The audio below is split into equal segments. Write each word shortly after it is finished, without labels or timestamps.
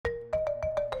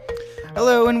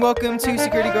Hello and welcome to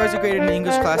Security Guards Are Graded in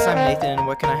English class. I'm Nathan.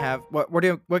 What can I have?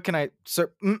 What can I serve?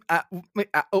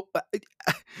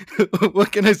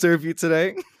 What can I serve you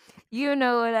today? You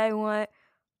know what I want.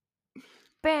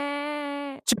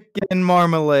 Bah. Chicken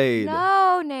marmalade.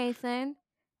 No, Nathan.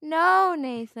 No,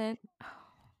 Nathan.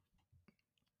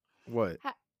 What?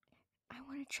 I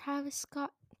want a Travis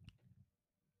Scott.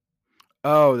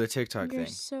 Oh, the TikTok You're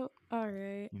thing. so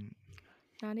alright. Mm.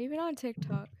 Not even on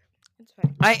TikTok. It's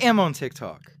fine. I am on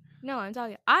TikTok. No,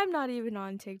 I'm not even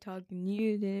on TikTok and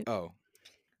you didn't. Oh.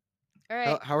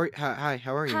 Alright. How are? Hi.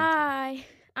 How are you? Hi.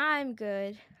 I'm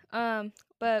good.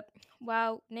 But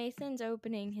while Nathan's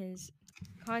opening his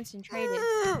concentrated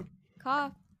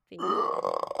coffee,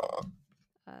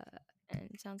 and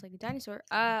it sounds like a dinosaur.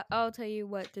 I'll tell you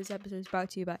what this episode is brought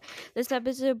to you by. This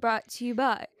episode brought to you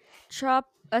by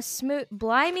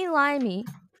Blimey Limey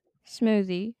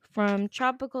smoothie from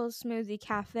Tropical Smoothie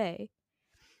Cafe.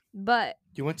 But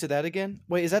You went to that again?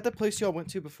 Wait, is that the place y'all went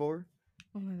to before?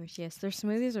 oh my gosh, yes, their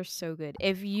smoothies are so good.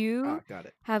 If you Got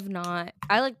it. have not,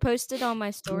 I posted on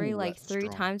my story Ooh, like that's 3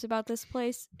 strong. times about this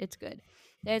place. It's good.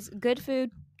 It's good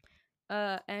food,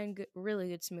 and really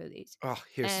good smoothies. Oh,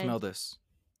 here, smell this.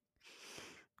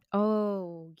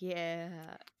 Oh yeah.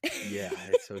 Yeah,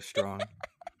 it's so strong.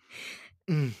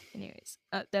 Anyways,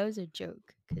 that was a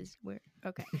joke because we're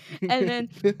okay. And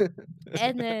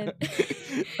then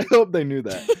I hope they knew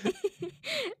that.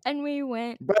 and we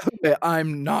went. By the way,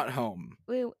 I'm not home.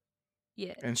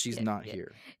 Yeah. And she's not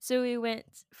here. So we went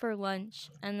for lunch,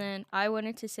 and then I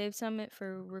wanted to save Summit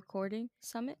for recording.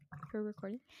 And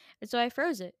so I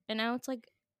froze it, and now it's like,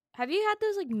 have you had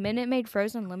those like Minute Maid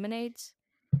frozen lemonades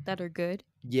that are good?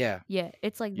 Yeah. Yeah,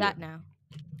 it's like that now.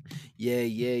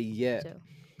 Yeah. So,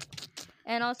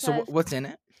 and also, So what's in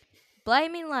it?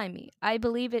 Blimey Limey. I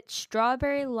believe it's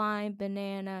strawberry, lime,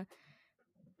 banana,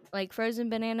 like frozen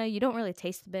banana. You don't really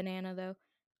taste the banana though.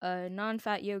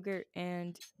 Non-fat yogurt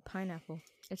and pineapple.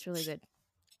 It's really good.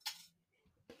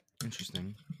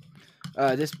 Interesting.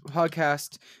 This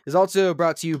podcast is also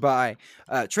brought to you by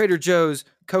Trader Joe's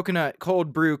coconut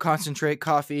cold brew concentrate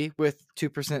coffee with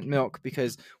 2% milk,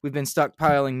 because we've been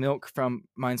stockpiling milk from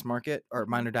Mines Market or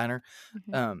Miner Diner,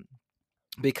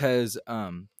 because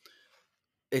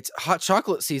it's hot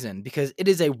chocolate season, because it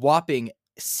is a whopping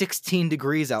 16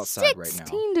 degrees outside right now.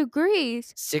 16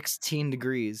 degrees? 16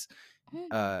 degrees. Oh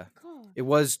my God. It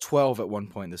was 12 at one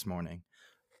point this morning.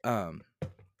 So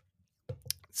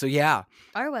yeah.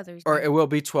 Our weather's Or good. it will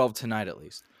be 12 tonight at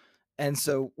least. And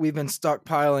so we've been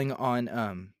stockpiling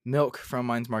on milk from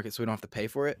Mines Market so we don't have to pay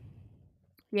for it.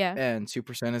 Yeah. And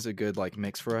 2% is a good like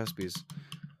mix for us because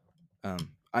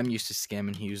I'm used to skim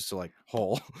and he used to like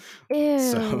whole. Ew.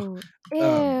 So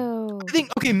Ew. I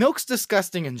think milk's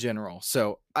disgusting in general.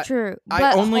 So True.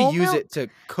 I only whole use milk? it to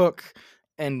cook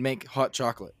and make hot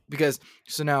chocolate, because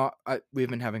so now we've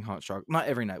been having hot chocolate, not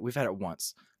every night. We've had it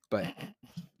once, but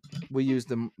we use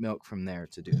the milk from there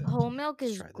to do that. Whole milk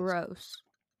Let's is try this. gross.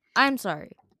 I'm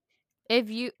sorry.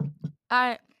 Nope.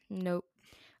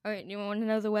 All right, you want to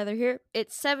know the weather here?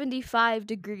 It's 75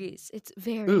 degrees. It's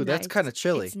very nice. Ooh, that's kind of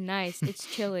chilly. It's nice. It's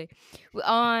chilly.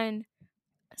 On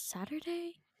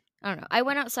Saturday? I don't know. I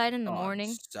went outside in the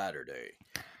morning. Saturday.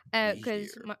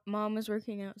 Because my mom was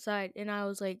working outside, and I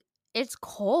was like, it's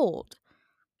cold.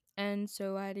 And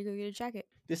so I had to go get a jacket.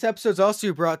 This episode's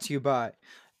also brought to you by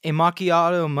a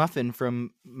macchiato muffin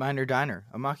from Miner Diner.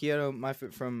 A macchiato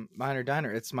muffin from Miner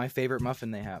Diner. It's my favorite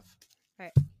muffin they have. All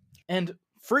right. And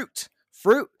fruit.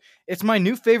 It's my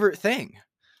new favorite thing.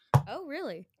 Oh,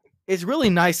 really? It's really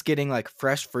nice getting like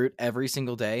fresh fruit every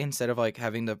single day instead of like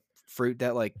having the fruit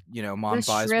that like, mom The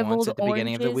buys once at the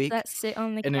beginning of the oranges week. that sit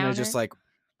on the And then counter. it just like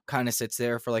kind of sits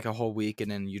there for like a whole week, and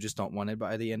then you just don't want it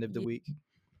by the end of the week.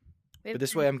 But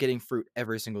this way I'm getting fruit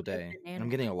every single day. And I'm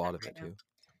getting a lot of it too.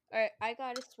 All right, I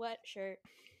got a sweatshirt.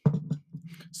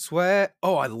 Sweat.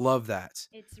 Oh, I love that.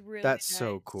 It's really That's nice.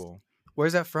 so cool.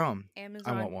 Where's that from?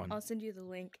 Amazon. I want one. I'll send you the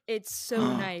link. It's so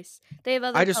nice. They have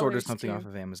other I just ordered colors, something too. off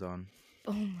of Amazon.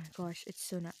 Oh my gosh, it's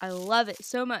so nice. I love it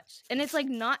so much. And it's like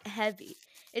not heavy.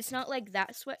 It's not like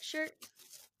that sweatshirt.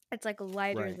 It's like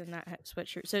lighter than that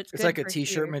sweatshirt. So it's good like a for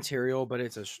t-shirt here. material, but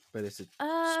it's a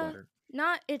sweater.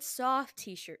 It's soft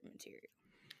t-shirt material.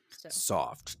 So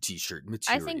Soft t-shirt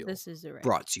material. I think this is the right.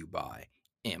 Brought to you by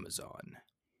Amazon.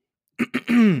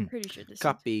 I'm pretty sure this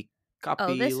Copy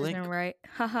Oh, this link. isn't right.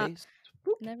 Haha. Paste.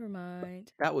 Never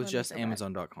mind. That was Let me just go back.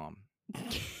 Amazon.com.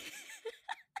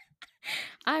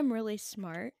 I'm really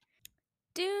smart.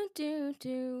 Do.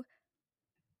 Do.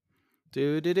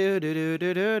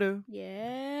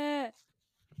 Yeah.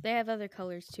 They have other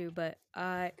colors too, but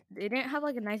they didn't have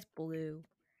like a nice blue.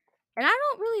 And I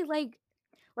don't really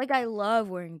Like I love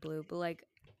wearing blue, but like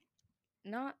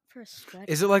not for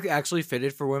sweaty. Is it like actually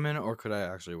fitted for women, or could I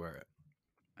actually wear it?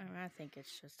 I mean, I think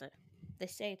it's just a. They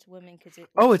say it's women because it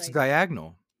Oh, looks it's like.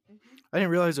 diagonal. Mhm. I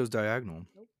didn't realize it was diagonal.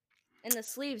 Nope. And the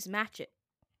sleeves match it,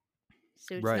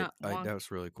 so it's Right. not wonky. That was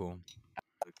really cool.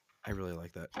 I really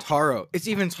like that. Taro. It's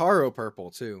even taro purple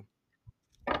too.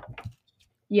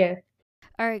 Yeah.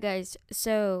 All right, guys.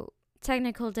 So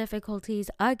technical difficulties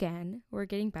again. We're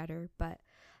getting better, but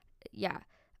yeah.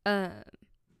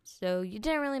 So you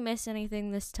didn't really miss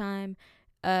anything this time.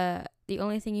 The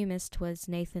only thing you missed was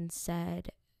Nathan said,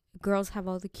 "Girls have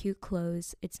all the cute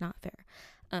clothes. It's not fair."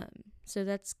 So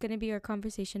that's gonna be our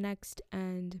conversation next,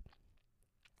 and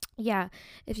yeah,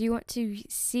 if you want to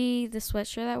see the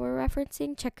sweatshirt that we're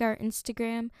referencing, check our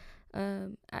Instagram,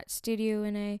 at Studio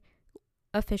NA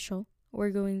official.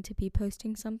 We're going to be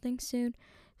posting something soon,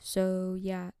 so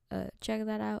yeah, check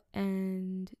that out,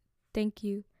 and thank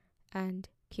you, and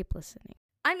keep listening.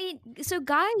 I mean, so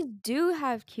guys do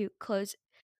have cute clothes.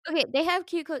 Okay, they have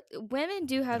cute clothes. Women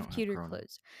do They have don't have cuter corona.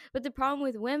 clothes, but the problem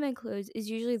with women clothes is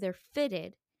usually they're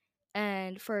fitted,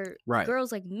 and for Right.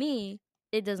 girls like me,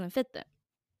 it doesn't fit them,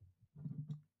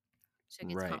 so it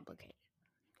gets Right. complicated.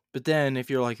 But then if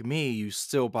you're like me, you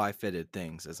still buy fitted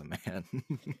things as a man.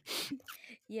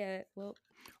 Yeah, well,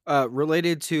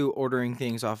 Related to ordering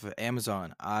things off of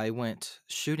Amazon, I went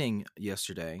shooting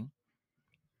yesterday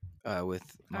with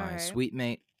my alright. sweet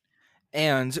mate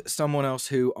and someone else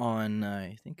who on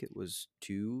I think it was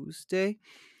Tuesday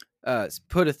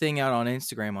put a thing out on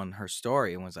Instagram on her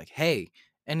story and was like, "Hey,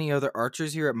 any other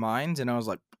archers here at Mines?" And I was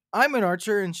like, "I'm an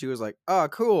archer," and she was like, "Oh,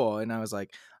 cool." And I was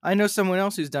like, "I know someone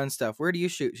else who's done stuff. Where do you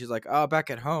shoot?" She's like, "Oh, back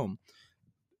at home."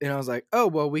 And I was like, "Oh,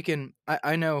 well, we can.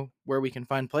 I know where we can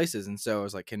find places." And so I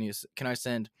was like, Can I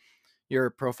send your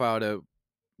profile to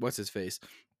what's his face?"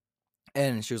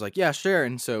 And she was like, "Yeah, sure."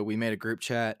 And so we made a group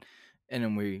chat, and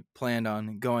then we planned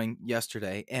on going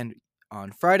yesterday. And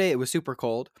on Friday it was super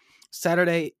cold.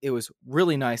 Saturday it was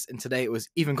really nice, and today it was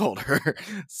even colder.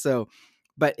 So,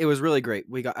 but it was really great.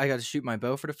 I got to shoot my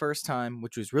bow for the first time,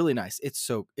 which was really nice. It's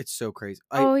so crazy.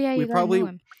 Oh, yeah, We you got a new probably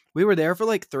one. we were there for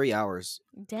like 3 hours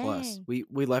plus. Dang.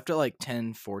 We left at like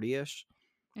 10:40ish,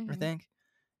 I Mhm. think,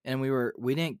 and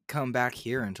we didn't come back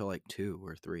here until like 2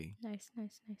 or 3. Nice,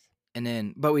 nice, nice. And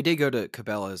then, but we did go to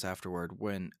Cabela's afterward.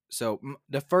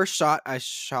 The first shot I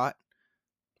shot,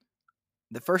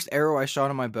 the first arrow I shot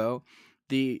on my bow,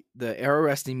 the arrow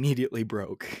rest immediately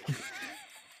broke.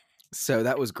 So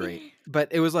that was great.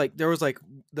 But it was like there was like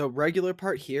the regular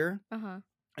part here, Uh-huh.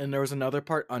 and there was another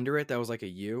part under it that was like a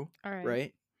U, Alright.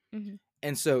 right? Mhm.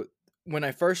 And so when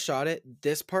I first shot it,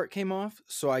 this part came off,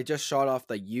 so I just shot off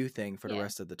the U thing for the Yeah.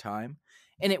 rest of the time.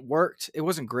 And it worked. It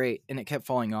wasn't great, and it kept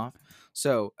falling off.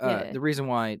 So Yeah. the reason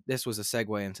why this was a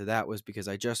segue into that was because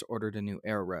I just ordered a new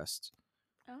arrow rest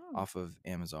Oh. off of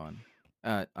Amazon.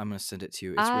 I'm gonna send it to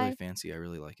you. It's really fancy. I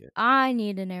really like it. I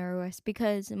need an arrow rest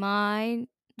because mine.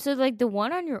 So like the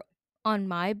one on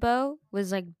my bow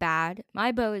was like bad.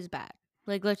 My bow is bad.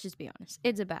 Like let's just be honest,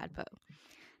 it's a bad bow.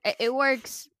 It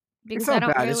works It's because I not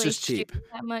don't bad. It's really just shoot cheap.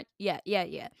 that much. Yeah, yeah,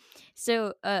 yeah.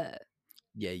 So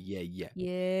Yeah.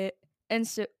 yeah, and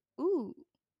so ooh,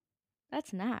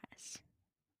 that's nice.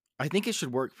 I think it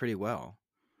should work pretty well,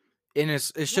 and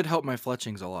it should help my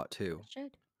fletchings a lot too. It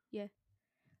should. Yeah.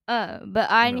 But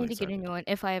I I'm really need to get a excited. new one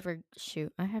if I ever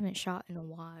shoot. I haven't shot in a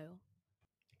while.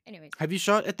 Anyways, Have you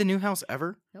shot at the new house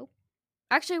ever? nope.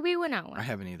 Actually, we went out I once.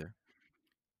 haven't either.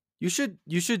 You should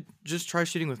just try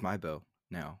shooting with my bow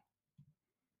now.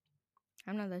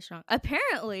 I'm not that strong.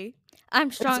 Apparently, I'm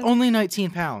It's strong. only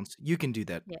 19 pounds. You can do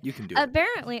that. Yeah. You can do it.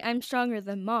 Apparently, I'm stronger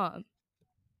than mom.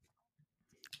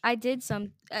 I did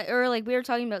some, or like we were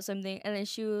talking about something, and then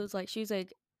she was like,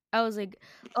 I was like,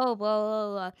 oh blah blah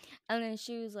blah, and then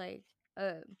she was like,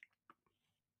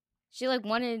 she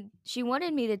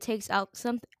wanted me to take out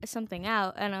something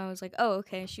out, and I was like, oh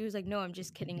okay. She was like, no, I'm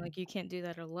just kidding. Like you can't do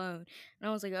that alone. And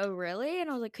I was like, oh really? And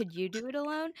I was like, could you do it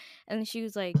alone? And then she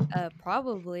was like,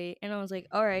 probably. And I was like,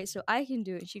 all right, so I can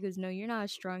do it. She goes, no, you're not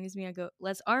as strong as me. I go,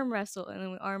 let's arm wrestle, and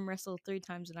then we arm wrestled 3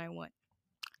 times, and I won.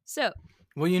 So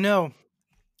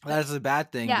Well, that's a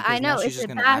bad thing yeah, I because now know she's it's just a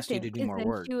gonna bad ask you thing to do because more then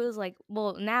work. she was like,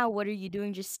 well, now what are you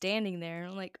doing just standing there?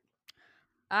 And I'm like,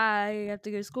 I have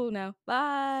to go to school now.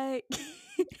 Bye.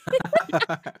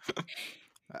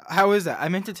 How is that? I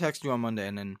meant to text you on Monday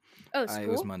and then Oh, it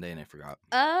was school? Monday and I forgot.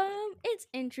 It's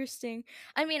interesting.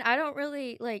 I mean, I don't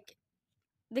really like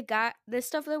the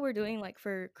stuff that we're doing like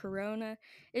for Corona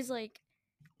is like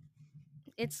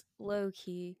it's low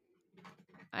key.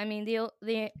 I mean,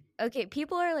 the okay,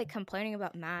 people are like complaining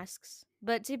about masks,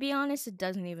 but to be honest, it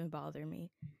doesn't even bother me.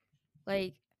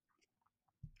 Like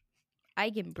I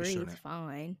can breathe shouldn't.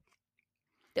 fine.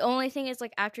 The only thing is,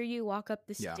 like, after you walk up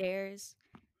the Yeah. stairs,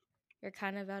 you're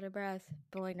kind of out of breath,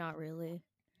 but like not really.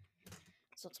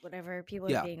 So it's whatever. People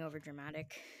are Yeah. being over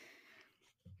dramatic.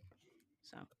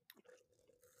 So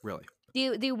Really.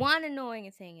 the one annoying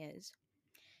thing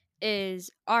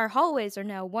is our hallways are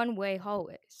now one-way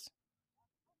hallways.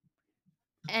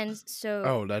 And so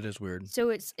Oh, that is weird.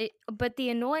 but the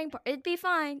annoying part, it'd be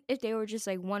fine if they were just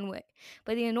like one way.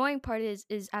 But the annoying part is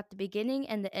at the beginning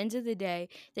and the end of the day,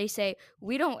 they say,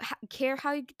 we don't care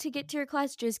how to get to your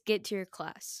class, just get to your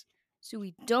class. So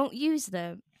we don't use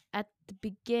them at the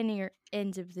beginning or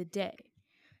end of the day.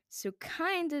 So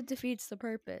kind of defeats the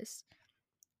purpose.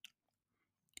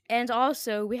 And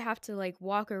also, we have to like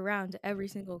walk around to every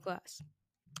single class.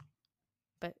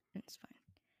 But it's fine.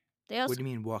 They also What do you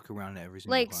mean walk around every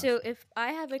single like class? so if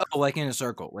I have a Oh, like in a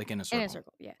circle, in a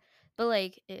circle, yeah. But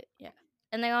like yeah.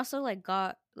 And they also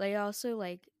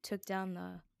took down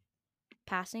the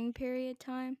passing period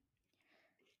time.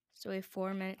 So we have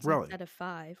 4 minutes Really? instead of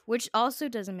 5, which also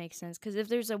doesn't make sense because if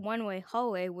there's a one-way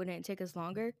hallway, wouldn't it take us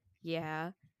longer?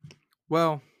 Yeah.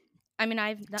 Well, I mean,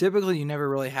 typically you never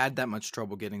really had that much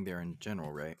trouble getting there in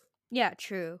general, right? yeah,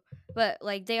 true. But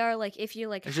like they are like if you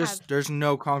like It's have just there's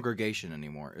no congregation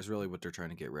anymore. Is really what they're trying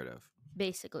to get rid of.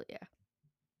 basically, yeah.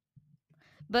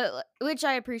 But which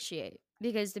I appreciate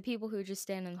because the people who just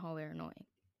stand in the hallway are annoying.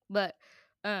 But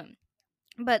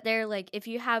they're like if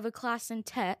you have a class in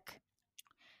tech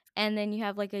and then you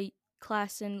have like a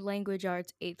class in language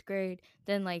arts 8th grade,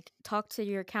 then like talk to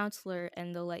your counselor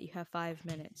and they'll let you have 5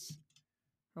 minutes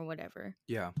or whatever.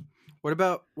 Yeah. What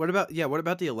about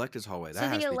the electives hallway? That So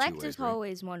has the to be 2 electives ways, right?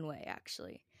 hallway is one way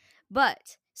actually.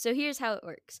 But so here's how it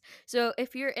works. So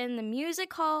if you're in the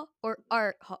music hall or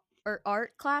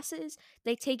art classes,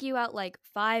 they take you out like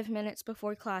 5 minutes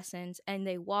before class ends and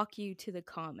they walk you to the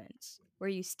commons where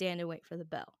you stand and wait for the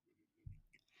bell.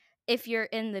 If you're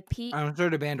in the I'm sure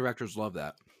the band directors love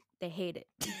that. they hate it.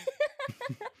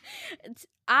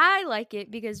 I like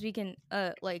it because we can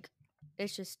like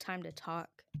it's just time to talk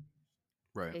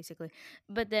Right. basically.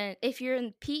 But then if you're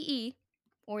in PE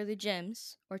or the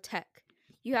gyms or tech,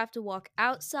 you have to walk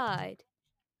outside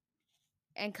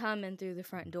and come in through the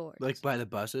front doors. Like by the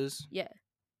buses? Yeah.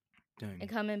 Dang. And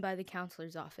come in by the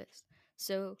counselor's office.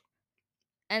 So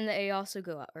and they also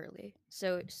go out early.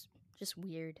 So it's just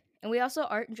weird. And we also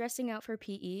aren't dressing out for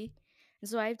PE. And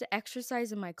so I have to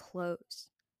exercise in my clothes.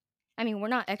 I mean, we're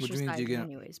not Which means exercising you get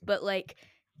anyways, but like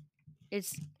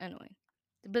it's annoying.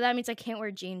 But that means I can't wear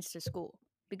jeans to school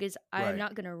because I'm Right.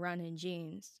 not gonna run in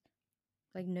jeans.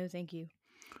 Like, no, thank you.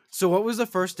 So what was the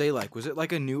first day like? Was it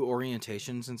like a new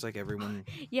orientation since like everyone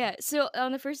Yeah. So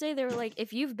on the first day, they were like,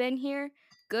 if you've been here,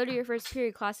 go to your first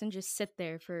period class and just sit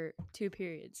there for 2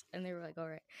 periods. And they were like, all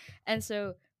right. And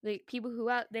so the people who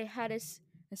they had us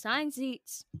assigned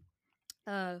seats.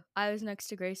 I was next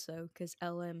to Grace though, because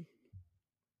LM.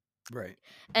 Right.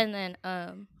 And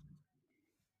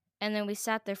then we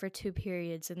sat there for 2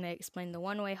 periods and they explained the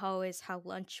one-way hallways, how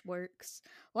lunch works.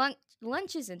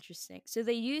 Lunch is interesting. So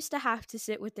they used to have to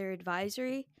sit with their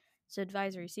advisory, so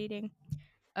advisory seating.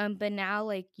 But now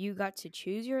like you got to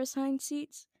choose your assigned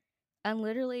seats. And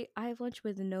literally I have lunch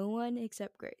with no one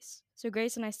except Grace. So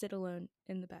Grace and I sit alone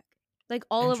in the back. Like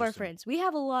all of our Interesting. friends. We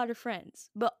have a lot of friends,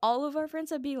 but all of our friends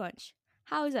have B lunch.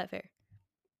 How is that fair?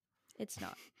 It's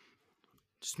not.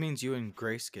 Just means you and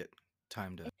Grace get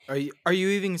time to. Are you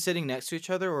even sitting next to each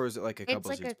other, or is it like a It's couple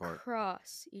like seats a apart?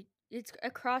 cross. It's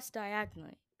across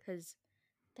diagonally because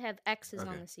they have X's on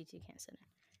Okay. the seats you can't sit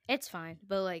in. It's fine,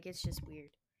 but like it's just weird.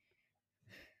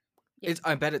 Yeah.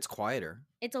 I bet it's quieter.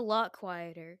 It's a lot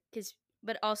quieter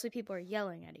but also people are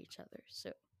yelling at each other.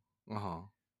 So, Uh-huh.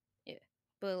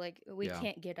 but like we Yeah.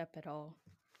 can't get up at all.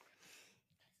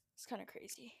 It's kind of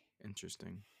crazy.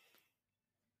 Interesting.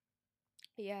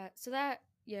 Yeah. So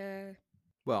yeah.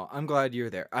 Well, I'm glad you're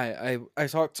there. I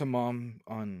talked to Mom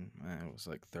on it was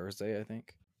like Thursday, I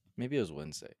think. Maybe it was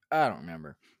Wednesday. I don't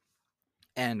remember.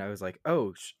 And I was like,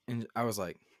 "Oh," and I was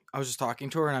just talking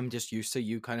to her, and I'm just used to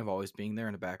you kind of always being there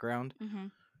in the background. Mm-hmm.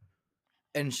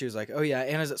 And she was like, "Oh yeah,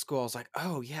 Anna's at school." I was like,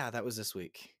 "Oh yeah, that was this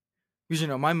week." Because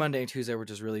my Monday and Tuesday were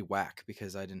just really whack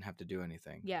because I didn't have to do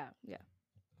anything. Yeah.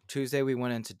 Tuesday we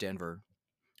went into Denver.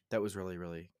 That was really,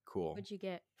 really cool. What'd you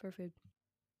get for food?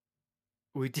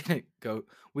 We didn't go.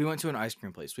 We went to an ice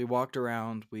cream place. We walked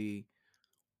around. We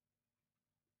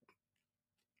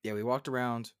walked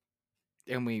around,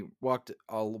 and we walked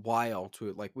a while to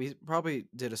it. Like we probably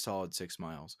did a solid 6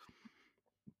 miles,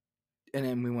 and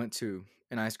then we went to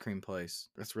an ice cream place.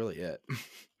 That's really it.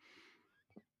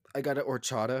 I got an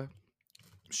horchata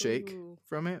shake Ooh.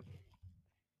 from it,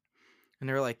 And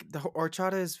they're like, the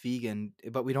horchata is vegan,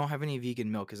 but we don't have any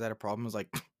vegan milk. Is that a problem? I was like,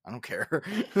 I don't care.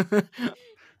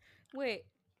 Wait,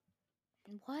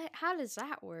 what? How does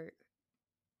that work?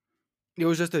 It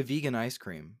was just a vegan ice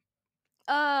cream.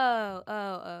 Oh.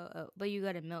 But you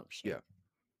got a milkshake. Yeah.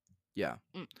 Yeah.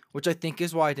 Mm. Which I think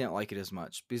is why I didn't like it as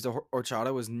much, because the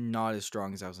horchata was not as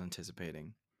strong as I was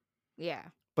anticipating. Yeah.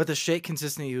 But the shake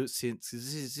consistency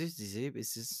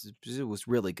was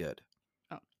really good.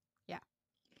 Oh, yeah.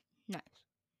 Nice.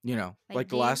 You know, like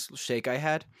the last shake I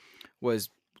had was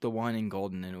the one in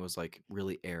golden, and it was like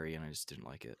really airy, and I just didn't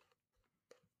like it.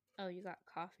 Oh, you got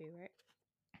coffee, right?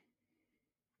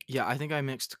 Yeah, I think I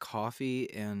mixed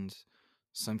coffee and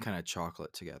some kind of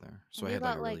chocolate together. So I had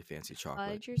like a really fancy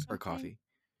chocolate or coffee.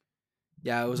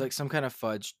 Yeah, it was like some kind of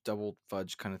fudge, double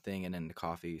fudge kind of thing, and then the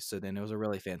coffee. So then it was a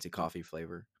really fancy coffee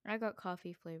flavor. I got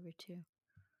coffee flavor too,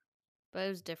 but it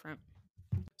was different.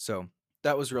 So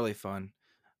that was really fun.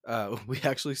 We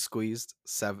actually squeezed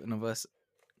 6 of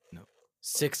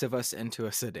us into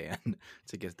a sedan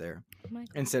to get there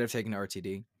instead of taking the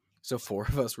RTD. So 4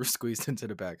 of us were squeezed into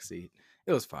the back seat.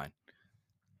 It was fine.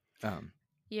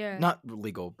 Yeah. Not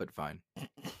legal, but fine.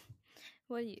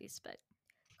 What do you expect?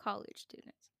 College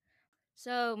students.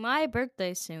 So my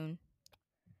birthday's soon.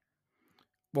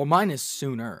 Well, mine is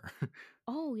sooner.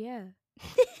 Oh yeah.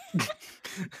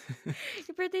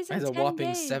 Your birthday's in 10 days. It's a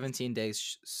whopping 17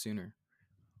 days sooner.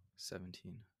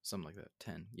 17, something like that.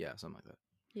 10, yeah, something like that.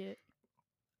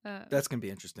 Yeah. That's gonna be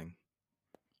interesting.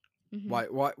 Mm-hmm.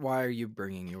 Why are you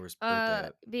bringing yours birthday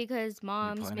up? Because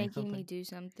mom's making me do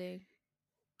something.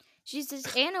 She says,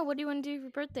 Anna, what do you want to do for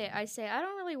your birthday? I say, I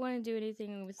don't really want to do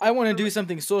anything with. Like, I want to do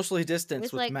something socially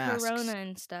distanced with like masks. Corona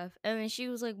and stuff. And then she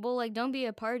was like, well, like, don't be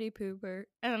a party pooper.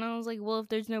 And I was like, well, if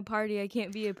there's no party, I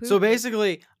can't be a pooper. So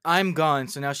basically, I'm gone.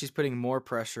 So now she's putting more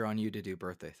pressure on you to do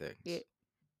birthday things. Yeah.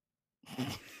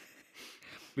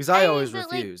 Because I always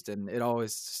refused, and it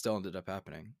always still ended up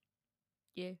happening.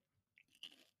 Yeah.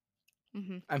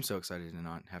 Mm-hmm. I'm so excited to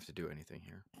not have to do anything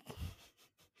here.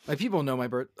 Like, people know my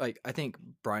birth. Like, I think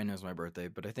Brian knows my birthday,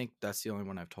 but I think that's the only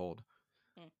one I've told.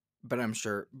 But I'm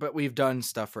sure. But we've done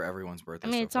stuff for everyone's birthday.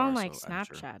 I mean, so it's far, on like so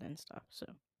Snapchat and stuff. So.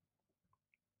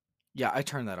 Yeah, I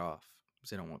turned that off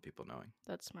because I don't want people knowing.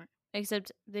 That's smart.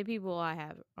 Except the people I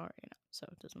have already know, so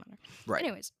it doesn't matter. Right.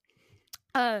 Anyways,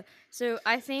 so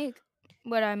I think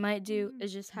what I might do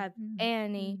is just have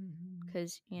Annie,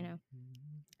 because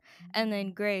and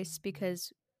then Grace,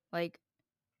 because I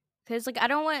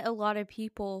don't want a lot of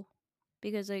people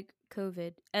because like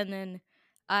COVID, and then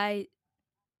I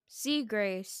see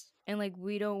Grace and like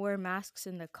we don't wear masks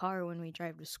in the car when we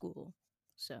drive to school.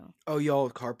 So. Oh, y'all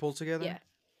carpool together? Yeah.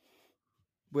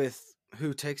 With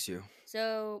who takes you?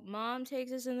 So mom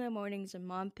takes us in the mornings, and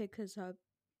mom picks us up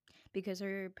because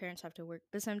her parents have to work.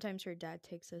 But sometimes her dad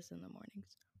takes us in the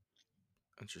mornings.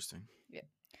 Interesting.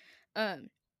 Yeah.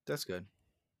 That's good.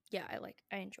 Yeah, I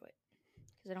enjoy it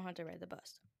because I don't have to ride the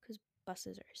bus because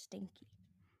buses are stinky.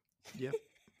 Yep.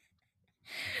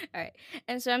 All right,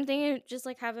 and so I'm thinking just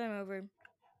like have them over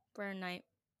for a night,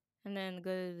 and then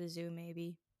go to the zoo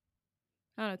maybe.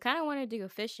 I don't know. Kind of wanted to go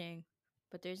fishing,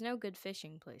 but there's no good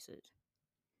fishing places.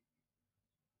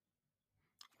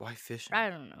 Why fishing? I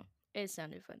don't know. It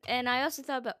sounded fun, and I also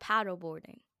thought about paddle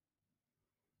boarding,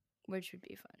 which would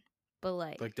be fun. But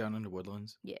like down in the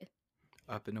woodlands? Yeah.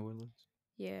 Up in the woodlands?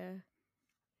 Yeah.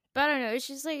 But I don't know. It's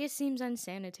just like it seems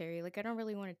unsanitary. Like I don't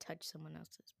really want to touch someone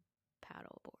else's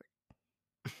paddle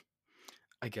board.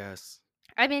 I guess.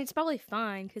 I mean, it's probably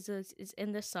fine because it's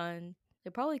in the sun.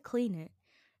 They'll probably clean it.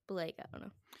 But like, I don't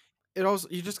know. It also,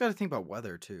 you just got to think about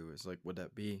weather too. Is like, would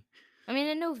that be? I mean,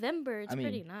 in November, it's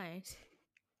pretty nice.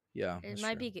 Yeah. It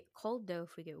might get cold though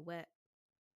if we get wet.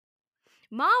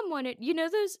 Mom wanted,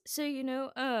 those.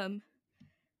 So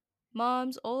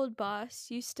Mom's old boss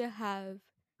used to have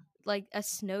like a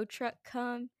snow truck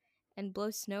come and blow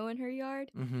snow in her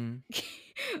yard. Mm-hmm.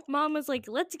 Mom was like,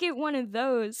 let's get one of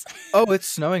those. Oh, it's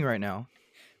snowing right now.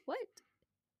 What?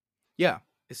 Yeah,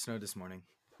 it snowed this morning.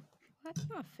 That's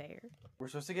not fair. We're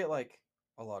supposed to get like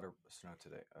a lot of snow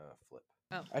today. Flip.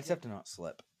 Oh. I just have to not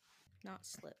slip. Not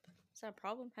slip. Is that a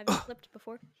problem? Have you slipped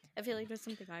before? I feel like that's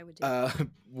something I would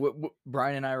do.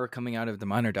 Brian and I were coming out of the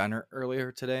Minor Diner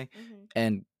earlier today,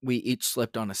 and we each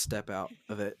slipped on a step out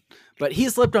of it. But he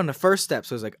slipped on the first step,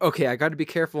 so I was like, okay, I got to be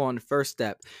careful on the first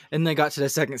step. And then I got to the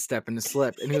second step and it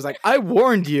slipped. And he was like, I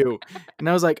warned you. And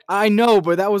I was like, I know,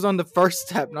 but that was on the first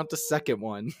step, not the second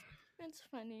one. That's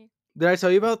funny. Did I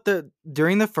tell you about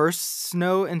during the first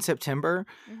snow in September,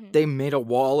 they made a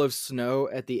wall of snow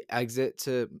at the exit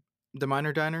to the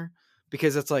Minor Diner?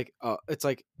 Because it's like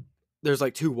there's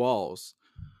like 2 walls.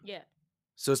 Yeah.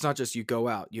 So it's not just you go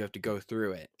out, you have to go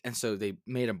through it. And so they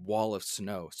made a wall of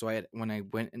snow. So when I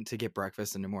went in to get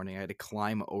breakfast in the morning, I had to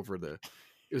climb over it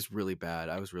was really bad.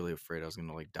 I was really afraid I was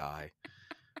gonna like die.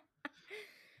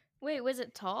 Wait, was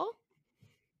it tall?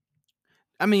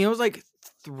 I mean, it was like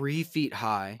 3 feet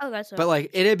high, Oh, that's but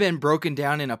like it had been broken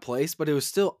down in a place, but it was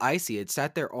still icy. It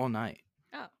sat there all night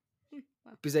oh. Wow.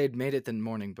 because they had made it the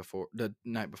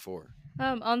night before.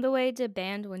 On the way to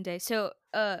band one day. So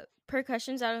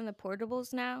percussion's out on the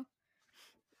portables now.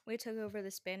 We took over the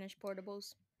Spanish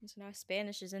portables. And so now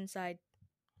Spanish is inside.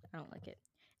 I don't like it.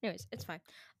 Anyways, it's fine.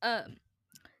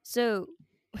 So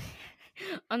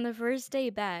on the first day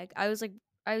back, I was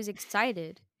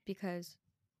excited because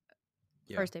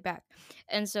Yeah. first day back.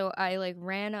 And so I like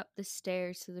ran up the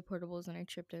stairs to the portables and I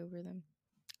tripped over them.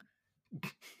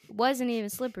 Wasn't even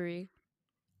slippery.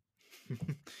 You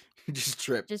just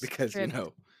tripped Just because tripped. you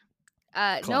know.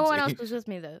 No one clumsy. else was with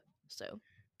me though. So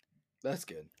That's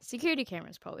good. security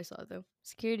cameras probably saw it though.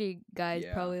 Security guys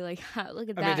Yeah. probably like, look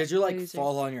at I that. mean, did you like loser."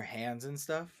 fall on your hands and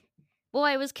stuff? Well,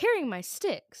 I was carrying my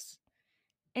sticks.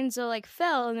 And so like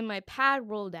fell and then my pad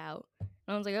rolled out.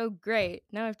 And I was like, oh great.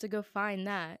 Now I have to go find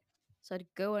that. So I had to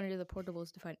go under the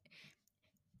portables to find it.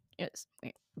 Yes.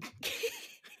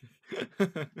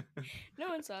 No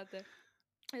one saw it though.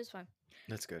 It was fine.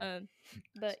 That's good.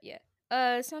 But yeah.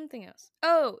 Something else.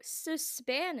 Oh, so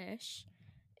Spanish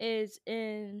is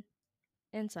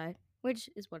inside, which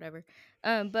is whatever.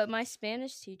 But my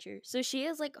Spanish teacher, so she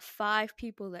has like 5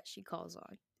 people that she calls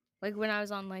on. Like when I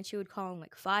was online, she would call on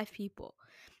like 5 people,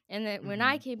 and then when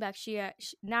I came back,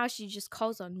 now she just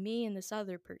calls on me and this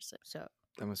other person. So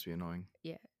That must be annoying.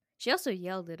 yeah, she also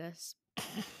yelled at us.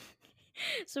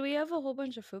 So we have a whole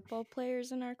bunch of football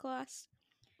players in our class,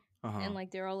 and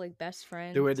like they're all like best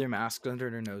friends. They wear their masks under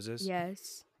their noses.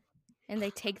 Yes. And they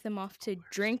take them off to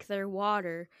drink their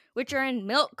water, which are in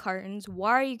milk cartons.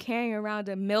 Why are you carrying around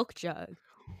a milk jug?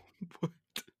 What?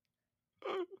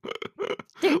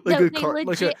 They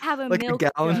legit have a like milk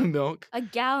a gallon jug. of milk. A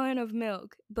gallon of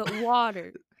milk, but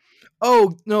water.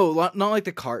 Oh no, not like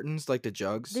the cartons, like the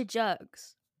jugs. The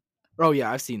jugs. Oh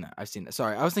yeah, I've seen that.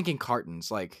 Sorry, I was thinking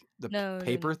cartons, like the No,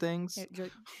 paper things.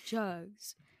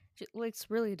 Jugs.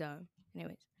 It's really dumb.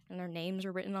 Anyways, and their names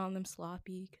are written on them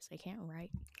sloppy because they can't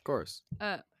write. Of course.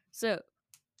 So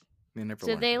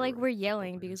So they like were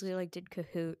yelling because we like did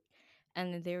Kahoot,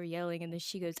 and then they were yelling, and then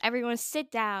she goes, "Everyone sit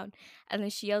down," and then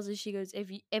she yells and she goes,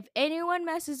 "If anyone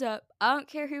messes up, I don't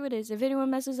care who it is. If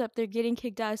anyone messes up, they're getting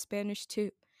kicked out of Spanish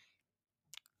too."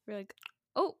 We're like,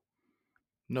 "Oh,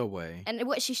 no way." And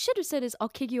what she should have said is, "I'll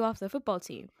kick you off the football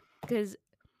team," because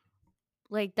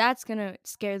like that's gonna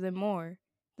scare them more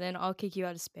than "I'll kick you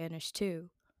out of Spanish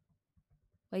too."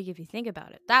 Like if you think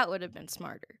about it, that would have been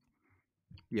smarter.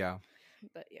 Yeah.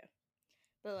 But yeah,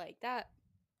 but like that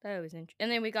was interesting.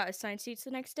 And then we got assigned seats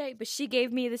the next day, but she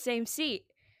gave me the same seat.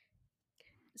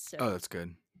 So Oh, that's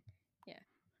good. Yeah.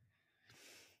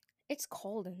 It's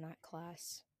cold in that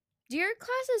class. Do your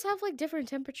classes have like different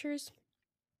temperatures?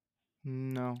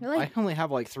 No, Like, I only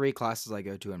have like 3 classes I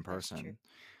go to in That's true. person.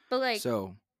 But like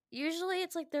So usually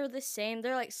it's like they're the same.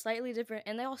 They're like slightly different,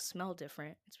 and they all smell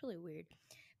different. It's really weird.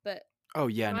 But oh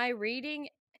yeah, my reading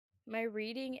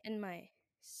and my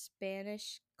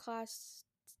Spanish class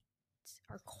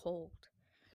are cold.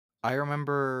 I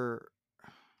remember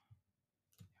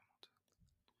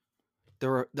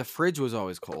the fridge was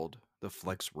always cold. The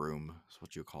flex room is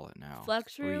what you call it now.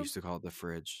 Flex We room? used to call it the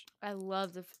fridge. I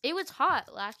love it was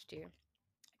hot last year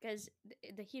because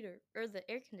the heater or the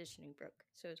air conditioning broke,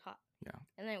 so it was hot. Yeah.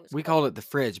 And then it was We cold. called it the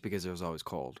fridge because it was always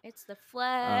cold. It's the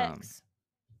flex.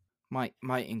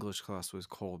 My English class was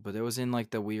cold, but it was in like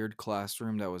the weird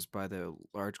classroom that was by the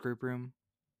large group room.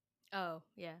 Oh,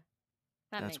 yeah.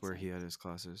 That's where he had his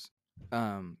classes.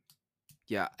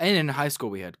 Yeah, and in high school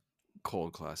we had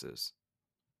cold classes.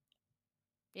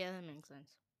 Yeah, that makes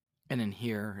sense. And in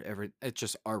here, it's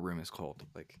just our room is cold.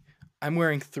 Like I'm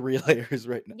wearing 3 layers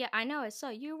right now. Yeah, I know. I saw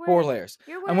you were 4 layers.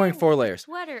 I'm wearing 4 layers.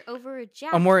 Sweater over a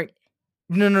jacket. I'm wearing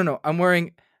no. I'm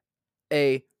wearing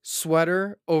a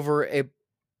sweater over a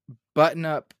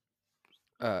button-up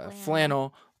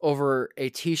flannel over a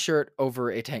t-shirt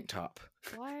over a tank top.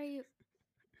 Why are you?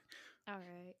 All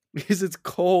right. Because it's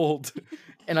cold,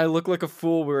 and I look like a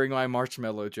fool wearing my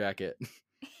marshmallow jacket.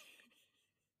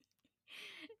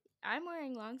 I'm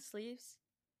wearing long sleeves.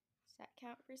 Does that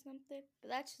count for something? But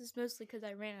that's just mostly because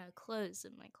I ran out of clothes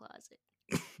in my closet.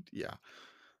 Yeah.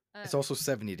 It's also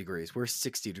 70 degrees. We're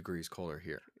 60 degrees colder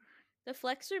here. The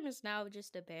flex room is now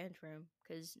just a band room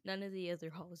because none of the other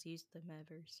halls use them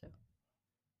ever. So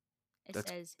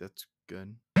That's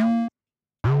good.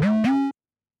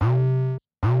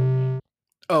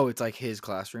 Oh, it's like his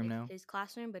classroom Like now. his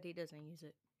classroom, but he doesn't use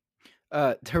it.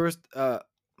 There was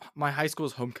my high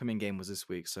school's homecoming game was this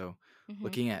week, so Hmm.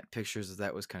 looking at pictures of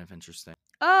that was kind of interesting.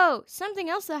 Oh, something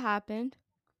else that happened.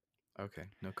 Okay,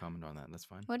 no comment on that. That's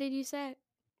fine. What did you say?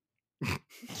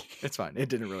 It's fine. It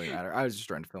didn't really matter. I was just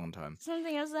trying to fill in time.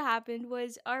 Something else that happened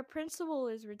was our principal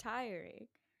is retiring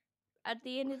at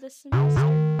the end of the semester.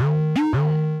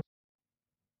 Yeah.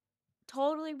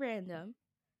 Totally random.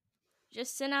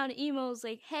 Just sent out emails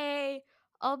like, "Hey,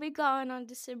 I'll be gone on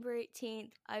December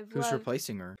 18th. I've Who's loved."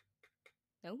 replacing her?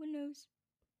 No one knows.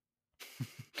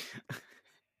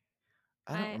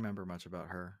 I don't I remember much about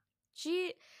her.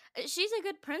 she's a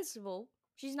good principal.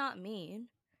 She's not mean.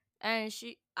 And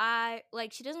she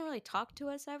doesn't really talk to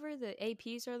us ever. The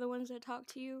APs are the ones that talk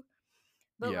to you.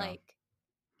 But Yeah. like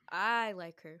I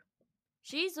like her.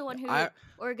 She's the one who I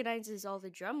organizes all the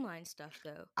drumline stuff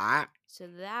though. I So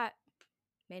that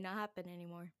may not happen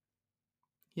anymore.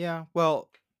 yeah. Well,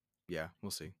 yeah.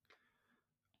 We'll see.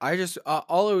 I'll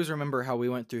always remember how we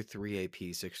went through 3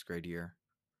 AP 6th grade year.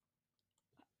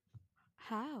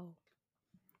 How?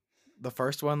 The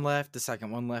first one left, the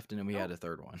second one left, and then we had Oh. a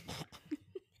third one.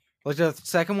 Like the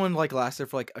second one like lasted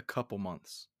for like a couple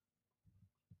months.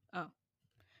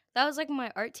 That was like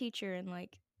my art teacher in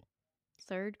like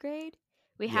 3rd grade.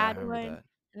 We Yeah, I had remember one, that.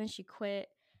 and then she quit,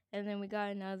 and then we got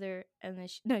another, and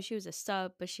then she was a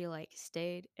sub, but she like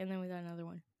stayed, and then we got another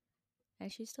one,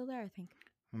 and she's still there, I think.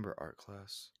 Remember art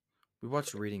class? We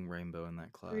watched Reading Rainbow in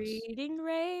that class. Reading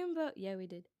Rainbow, yeah, we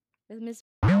did. With Miss.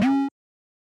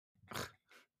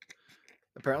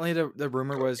 Apparently, the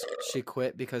rumor was she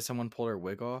quit because someone pulled her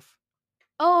wig off.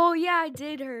 Oh yeah, I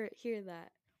did hear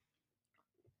that.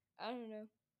 I don't know.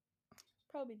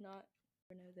 Probably not.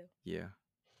 I don't know though. Yeah,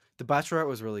 The Bachelorette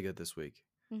was really good this week.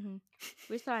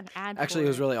 We saw an ad. Actually, for it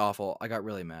was really awful. I got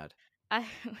really mad.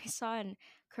 we saw a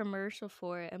commercial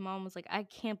for it, and Mom was like, "I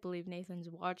can't believe Nathan's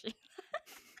watching."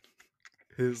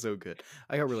 It was so good.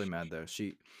 I got really mad though.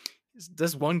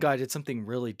 This one guy did something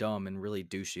really dumb and really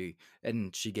douchey,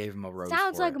 and she gave him a rose.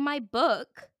 Sounds for like it. my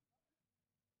book.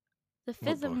 The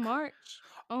What 5th of book? March.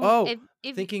 Oh,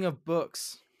 thinking of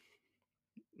books.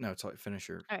 No, it's like finish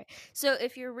your. All right. So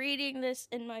if you're reading this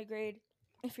in my grade,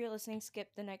 if you're listening, skip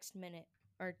the next minute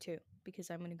or two because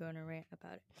I'm gonna go on a rant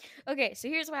about it. Okay, so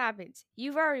here's what happens.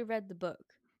 You've already read the book.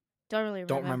 Don't really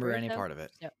Don't remember it, any though. part of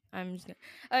it. So I'm just gonna.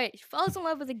 All right, she falls in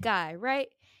love with a guy, right?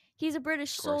 He's a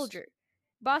British Of course. soldier.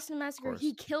 Boston Massacre. course.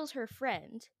 He kills her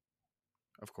friend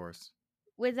Of course.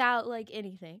 without like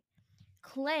anything.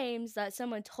 Claims that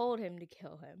someone told him to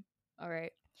kill him. All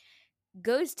right.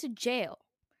 Goes to jail.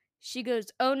 She goes,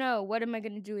 "Oh no, what am I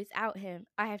going to do without him?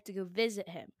 I have to go visit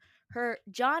him."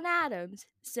 John Adams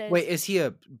says, Wait, is he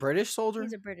a British soldier?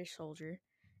 he's a British soldier,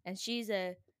 and she's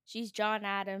John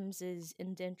Adams's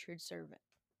indentured servant.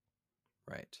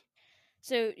 Right.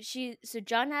 So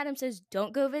John Adams says,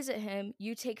 "Don't go visit him.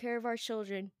 You take care of our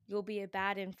children. You'll be a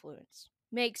bad influence."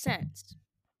 Makes sense.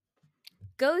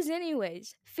 Goes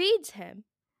anyways, feeds him,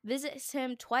 visits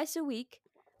him twice a week.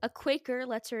 A Quaker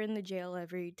lets her in the jail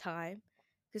every time.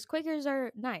 Because Quakers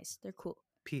are nice. They're cool.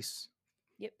 Peace.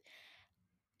 Yep.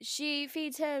 She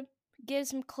feeds him,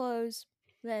 gives him clothes.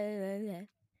 Blah, blah, blah.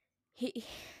 He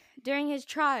during his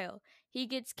trial, he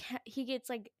gets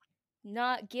like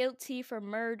not guilty for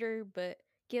murder, but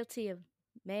guilty of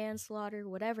manslaughter,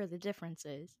 whatever the difference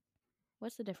is.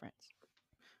 What's the difference?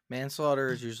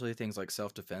 Manslaughter is usually things like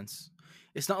self-defense.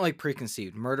 It's not like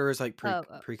preconceived. Murder is like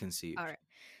preconceived. All right.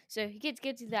 So he gets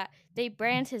guilty of that. They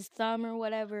brand his thumb or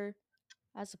whatever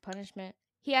as a punishment.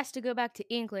 He has to go back to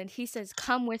England. He says,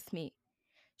 "Come with me."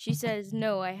 She says,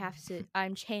 "No, I have to.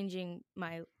 I'm changing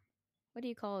my." What do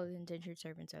you call the indentured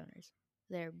servants owners?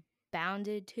 They're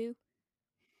bounded to?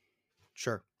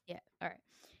 Sure. Yeah. All right.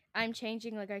 "I'm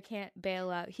changing. Like, I can't bail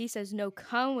out." He says, "No,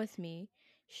 come with me."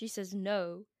 She says,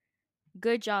 "No.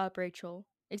 Good job, Rachel.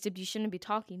 Except you shouldn't be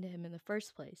talking to him in the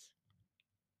first place."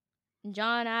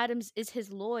 John Adams is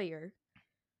his lawyer,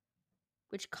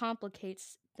 which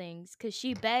complicates things because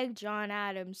she begged John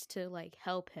Adams to like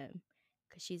help him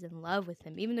because she's in love with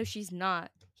him, even though she's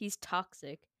not. He's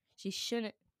toxic. She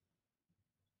shouldn't.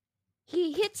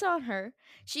 He hits on her.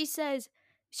 She says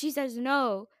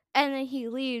no, and then he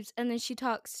leaves, and then she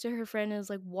talks to her friend and is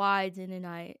like, "Why didn't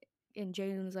I?" And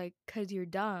Jaden was like, "'Cause you're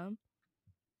dumb."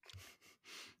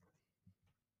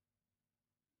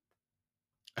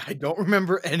 I don't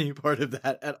remember any part of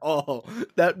that at all.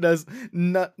 That does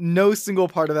no single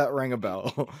part of that rang a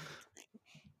bell.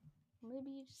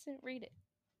 Maybe you just didn't read it.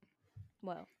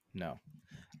 Well, No.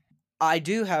 I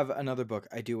do have another book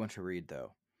I do want to read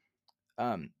though.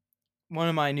 One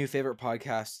of my new favorite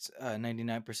podcasts,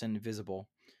 99% Invisible.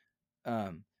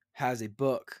 has a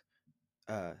book,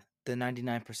 The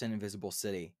 99% Invisible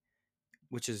City,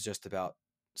 which is just about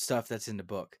stuff that's in the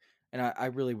book. And I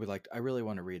really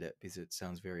want to read it because it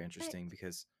sounds very interesting.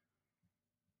 Because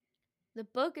The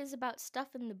book is about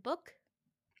stuff in the book.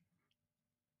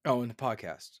 in the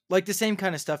podcast, like the same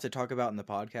kind of stuff they talk about in the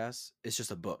podcast, it's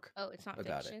just a book. Oh, it's not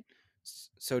about fiction. it.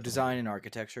 So design and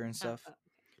architecture and stuff. Oh.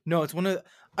 No, it's one of.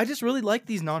 I just really like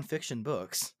these nonfiction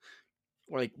books,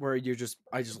 like where I just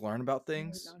learn about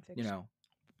things. You know,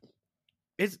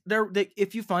 it's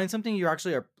if you find something you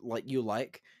actually are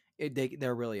like,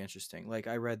 they're really interesting. Like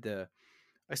I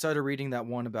started reading that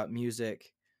one about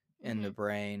music and the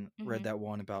brain. Read that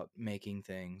one about making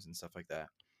things and stuff like that.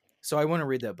 So I want to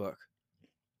read that book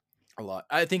a lot.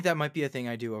 I think that might be a thing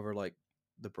I do over like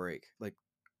the break, like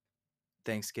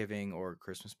Thanksgiving or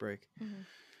Christmas break.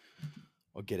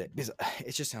 I'll get it because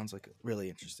it just sounds like really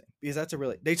interesting. Because that's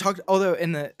they talked. Although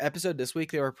in the episode this week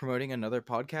they were promoting another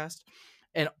podcast,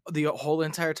 and the whole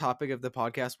entire topic of the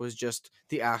podcast was just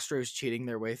the Astros cheating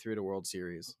their way through the World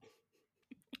Series.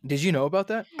 Did you know about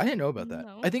that? I didn't know about that.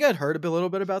 No. I think I'd heard a little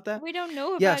bit about that. We don't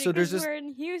know about Yeah, it so because there's we're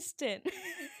in Houston.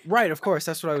 Right, of course.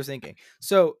 That's what I was thinking.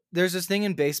 So there's this thing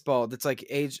in baseball that's like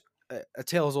a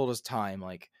tale as old as time,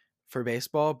 like for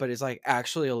baseball, but it's like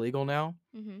actually illegal now.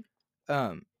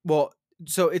 Well,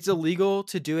 so it's illegal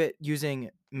to do it using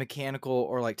mechanical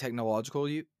or like technological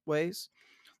ways.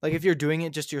 Like if you're doing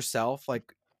it just yourself,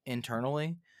 like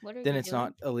internally, then it's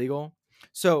not illegal.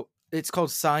 So it's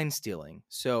called sign stealing.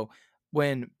 So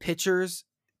when pitchers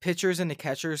and the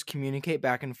catchers communicate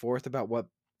back and forth about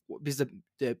because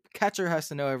the catcher has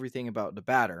to know everything about the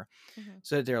batter.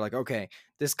 So they're like, okay,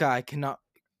 this guy cannot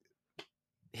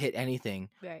hit anything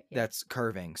that's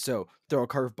curving, so throw a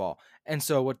curveball. And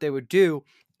so what they would do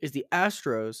is the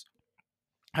Astros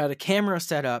had a camera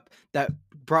set up that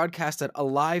broadcasted a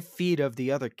live feed of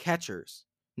the other catchers.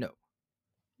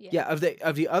 Of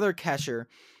the other catcher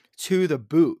to the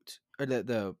boot or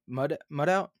the mud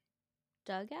out.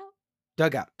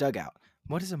 Dugout.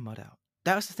 What is a mud out?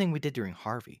 That was the thing we did during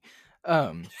Harvey.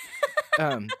 The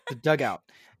dugout.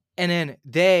 And then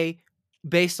they,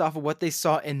 based off of what they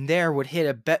saw in there, would hit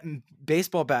a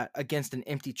baseball bat against an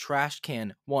empty trash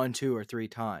can 1, 2, or 3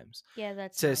 times. Yeah,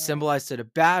 that's to symbolize to the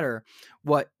batter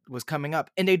what was coming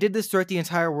up. And they did this throughout the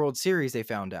entire World Series, they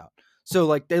found out. So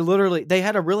like they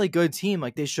had a really good team.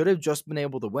 Like they should have just been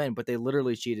able to win, but they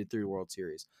literally cheated through World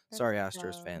Series. Sorry,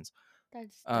 Astros fans.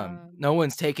 That's dumb. No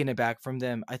one's taking it back from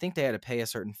them. I think they had to pay a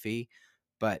certain fee,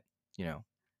 but you know,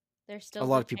 They're still a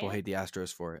lot of people hate the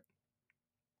Astros for it.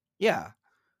 Yeah.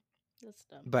 That's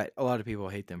dumb. But a lot of people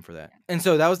hate them for that. And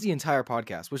so that was the entire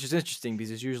podcast, which is interesting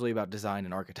because it's usually about design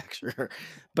and architecture.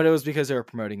 But it was because they were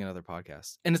promoting another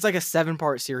podcast. And it's like a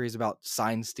 7-part series about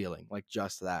sign stealing, like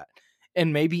just that.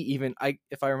 And maybe even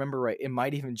if I remember right, it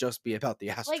might even just be about the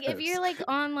Astros. Like if you're like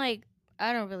on like,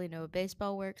 I don't really know how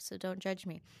baseball works, so don't judge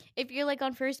me. If you're like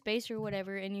on first base or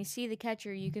whatever and you see the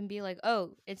catcher, you can be like,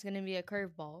 oh, it's going to be a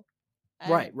curveball.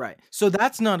 Right. So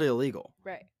that's not illegal.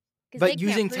 Right. But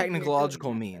using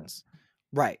technological means.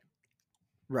 Right.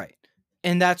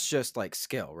 And that's just like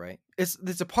skill, right?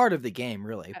 It's a part of the game,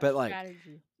 really. But like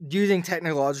using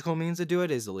technological means to do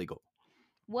it is illegal.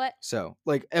 What? So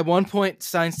like at one point,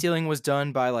 sign stealing was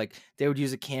done by like they would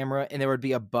use a camera and there would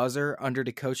be a buzzer under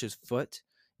the coach's foot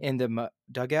in the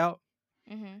dugout.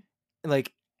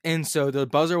 Like, and so the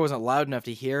buzzer wasn't loud enough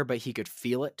to hear, but he could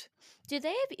feel it. Do they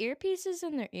have earpieces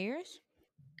in their ears?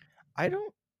 I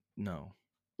don't know.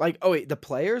 Like, oh wait, the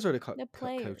players or the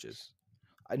players. Coaches?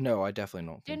 No, I definitely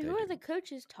don't think. Then who are the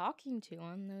coaches talking to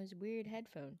on those weird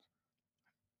headphones?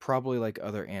 Probably like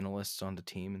other analysts on the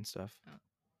team and stuff.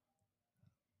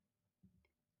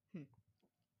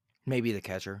 Maybe the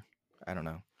catcher. I don't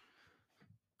know.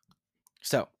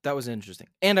 So that was interesting,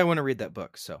 and I want to read that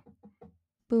book. So,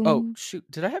 Boom. Oh shoot,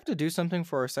 did I have to do something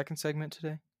for our second segment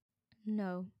today?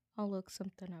 No, I'll look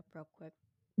something up real quick.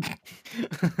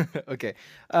 Okay,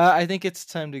 I think it's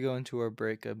time to go into our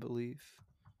break. I believe.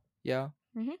 Yeah.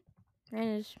 It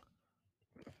is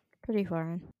pretty far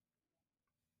in.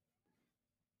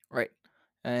 Right.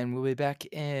 And we'll be back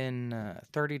in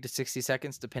 30 to 60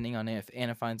 seconds, depending on if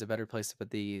Anna finds a better place to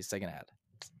put the second ad.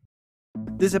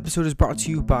 This episode is brought to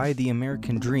you by The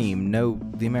American Dream. No,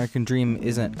 The American Dream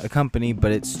isn't a company,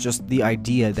 but it's just the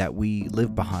idea that we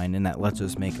live behind and that lets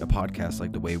us make a podcast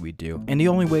like the way we do. And the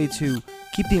only way to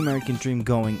keep The American Dream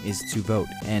going is to vote.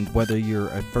 And whether you're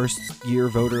a first-year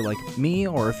voter like me,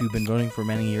 or if you've been voting for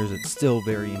many years, it's still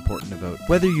very important to vote.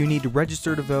 Whether you need to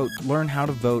register to vote, learn how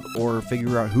to vote, or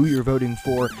figure out who you're voting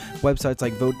for, websites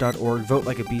like vote.org,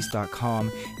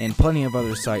 votelikeabeast.com, and plenty of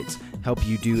other sites help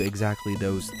you do exactly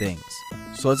those things.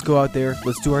 So let's go out there,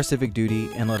 let's do our civic duty,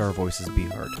 and let our voices be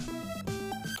heard.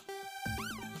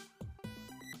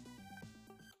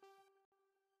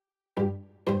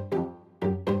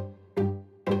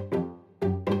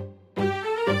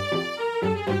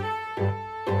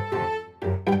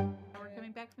 We're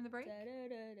coming back from the break.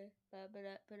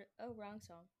 Oh, wrong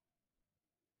song.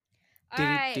 Diddy,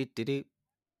 Alright, diddy, diddy.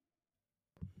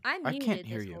 I'm I muted can't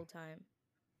hear this you. whole time.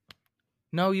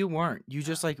 No, you weren't. You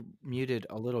just like muted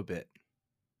a little bit.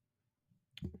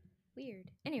 Weird.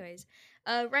 Anyways,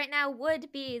 right now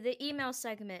would be the email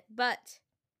segment, but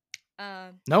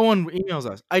No one emails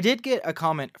us. I did get a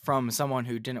comment from someone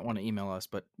who didn't want to email us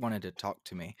but wanted to talk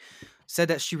to me. Said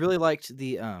that she really liked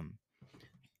the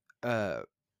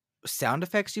sound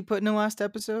effects you put in the last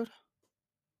episode.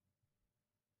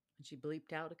 And she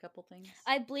bleeped out a couple things.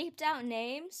 I bleeped out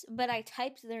names, but I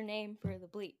typed their name for the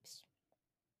bleeps.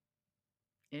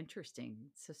 Interesting.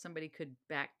 So somebody could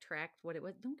backtrack what it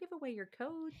was. Don't give away your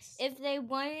codes. If they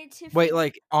wanted to Wait,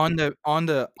 like on the on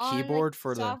keyboard the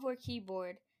for the software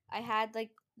keyboard, I had like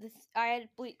I had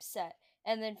bleep set,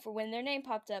 and then for when their name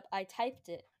popped up, I typed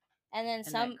it, and then and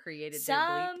some that created their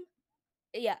bleep.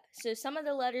 yeah. So some of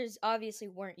the letters obviously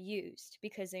weren't used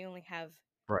because they only have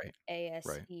right.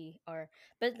 ASER,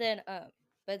 but then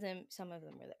some of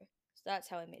them were there. So that's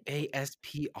how I made the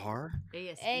bleep. ASPR?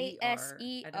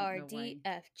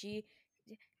 ASERDFG.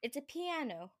 It's a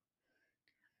piano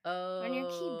on your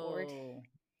keyboard. Oh,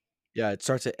 Yeah, it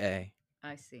starts at A.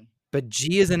 I see. But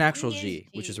G is an actual G is G,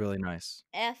 which is G. really nice.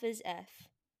 F is F.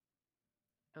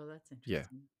 Oh, that's Yeah.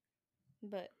 interesting.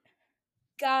 But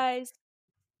guys,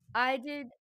 I did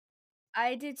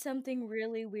something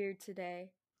really weird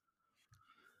today.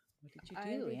 What did you I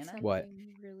do, did Anna? something What?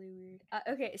 really weird.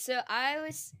 Okay, so I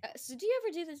was. So do you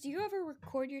ever do this? Do you ever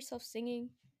record yourself singing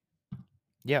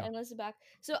Yeah. and listen back?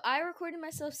 So I recorded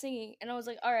myself singing, and I was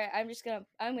like, "All right, I'm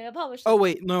gonna publish." Oh this."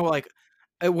 wait, no, like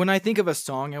when I think of a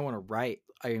song I want to write,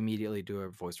 I immediately do a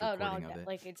voice Oh, recording not like of that. it.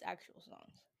 Like it's actual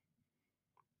songs.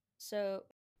 So,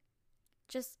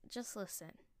 just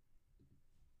listen.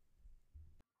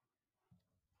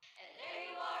 And there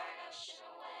you are, an ocean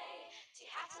away. Do you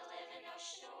have to live an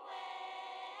ocean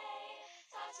away?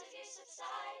 Thoughts of you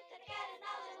subside, then get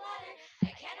another letter.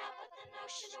 I cannot put the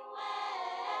notion away.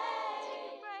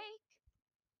 Take a break.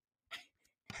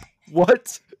 What?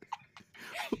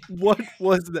 What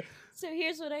was that? So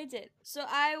here's what I did. So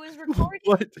I was recording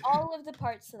What? all of the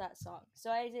parts to that song.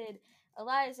 So I did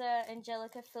Eliza,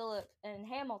 Angelica, Philip, and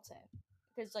Hamilton.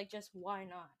 Because like just why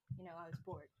not? You know, I was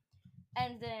bored.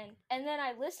 And then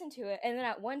I listened to it, and then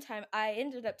at one time I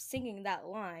ended up singing that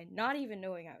line, not even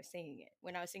knowing I was singing it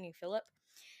when I was singing Philip.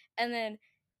 And then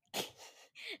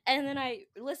I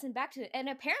listened back to it, and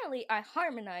apparently I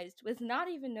harmonized with not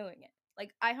even knowing it.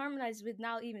 Like I harmonized with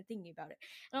not even thinking about it.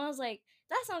 And I was like,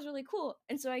 that sounds really cool.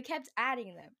 And so I kept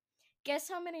adding them. Guess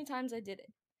how many times I did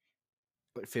it?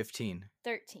 What, 15?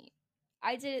 13.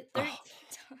 I did it 13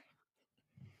 times.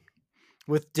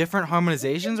 With different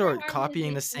harmonizations or Different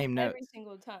copying the harmonizations same notes? every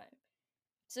single time.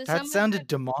 So That some of sounded them-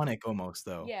 demonic almost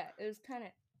though. yeah, it was kind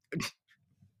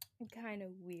of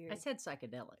weird. I said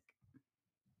psychedelic.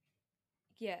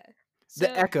 Yeah. The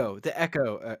So- echo That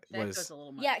was goes a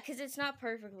little much. Yeah, because it's not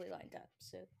perfectly lined up.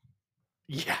 So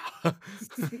yeah.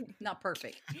 Not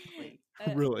perfect.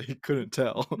 Really couldn't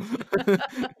tell. But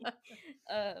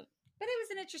it was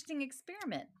an interesting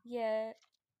experiment. yeah,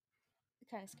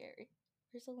 kind of scary.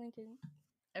 Here's a link in.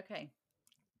 Okay.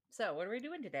 So, what are we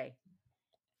doing today?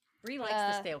 Bree likes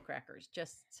the stale crackers,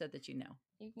 just so that you know.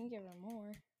 You can give her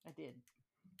more. I did.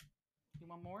 You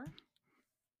want more?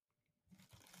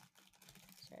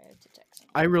 Sorry, I have to text him.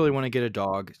 I really want to get a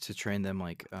dog to train them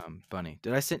like Bunny.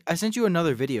 Did I sent you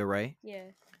another video, right? Yeah.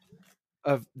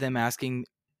 Of them asking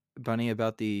Bunny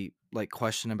about the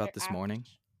question about Their this morning?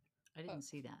 average. I didn't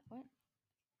see that. What?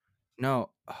 No,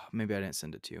 maybe I didn't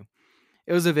send it to you.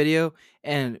 It was a video,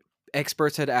 and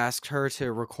experts had asked her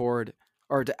to record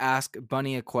or to ask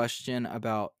Bunny a question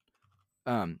about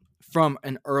from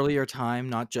an earlier time,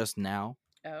 not just now.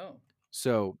 Oh.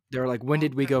 So they were like, "When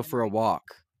did we go Long-term for a memory. walk?"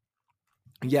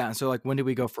 Yeah, and so like, when did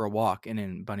we go for a walk? And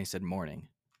then Bunny said morning.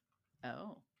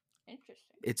 Oh.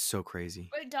 Interesting. It's so crazy.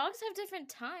 But dogs have different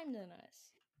time than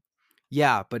us.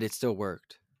 Yeah, but it still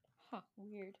worked. Huh.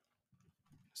 Weird.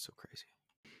 So crazy.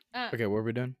 Uh, Okay, what are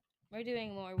we doing? We're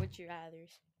doing more Would You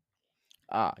Rathers.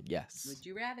 Ah, yes. Would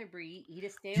you rather, Bree, eat a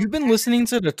stale You've been cracker? listening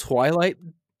to the Twilight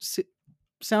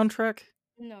soundtrack?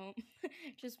 No,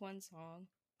 just one song.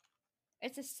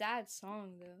 It's a sad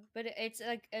song though, but it's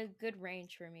like a good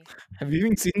range for me. Have you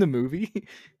even seen the movie?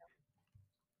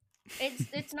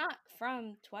 It's not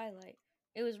from Twilight.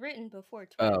 It was written before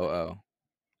Oh, Twilight. oh.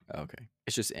 Okay.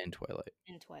 It's just in Twilight.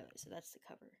 in Twilight, so that's the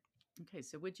cover. Okay,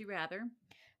 so would you rather?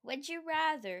 Would you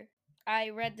rather? I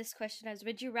read this question as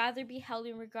would you rather be held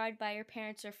in regard by your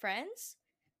parents or friends?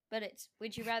 But it's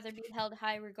would you rather be held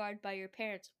high regard by your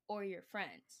parents or your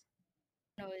friends?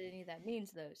 I don't know what any of that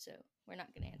means though, so we're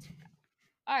not going to answer that.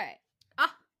 All right.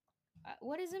 Ah,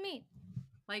 What does it mean?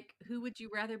 like who would you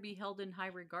rather be held in high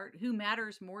regard? Who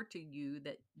matters more to you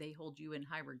that they hold you in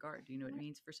high regard? Do you know what it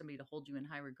means for somebody to hold you in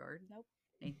high regard? Nope.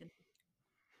 Nathan?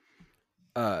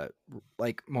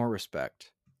 Like more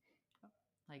respect.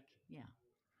 Like, yeah.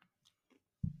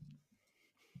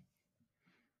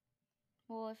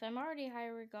 Well, if I'm already high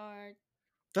regard,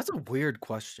 That's a weird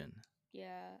question.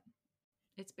 yeah.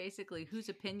 It's basically whose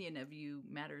opinion of you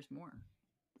matters more?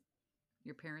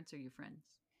 Your parents or your friends?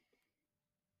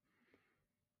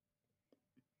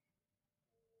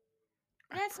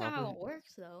 That's not how it probably-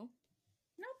 works though.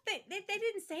 No, they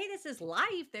didn't say this is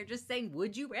life. They're just saying,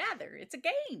 would you rather? It's a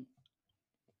game.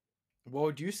 What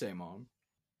would you say, Mom?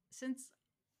 Since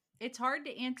it's hard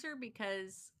to answer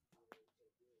because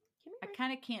I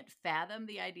kind of can't fathom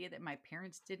the idea that my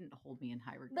parents didn't hold me in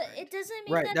high regard. But it doesn't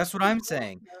mean Right, that that's what you I'm don't,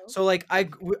 saying. though. So like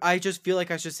I just feel like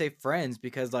I should say friends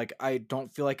because like I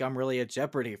don't feel like I'm really at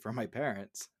jeopardy for my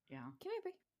parents. Yeah. Come here,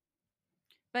 Brie.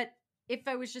 But if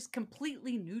I was just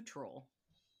completely neutral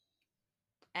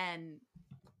and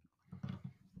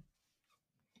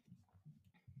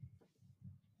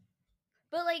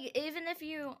But like, even if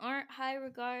you aren't high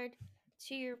regard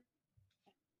to your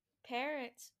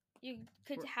parents, you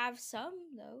could We're- have some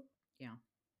though.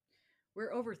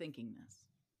 we're overthinking this.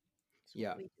 It's what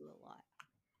Yeah. we do a lot.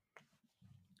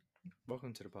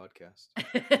 Welcome to the podcast.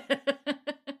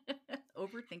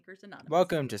 Overthinkers Anonymous.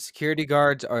 Welcome to Security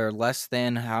Guards are less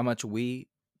than how much we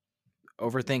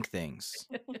overthink things.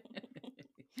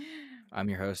 I'm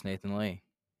your host, Nathan Lee.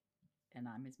 And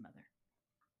I'm his mother.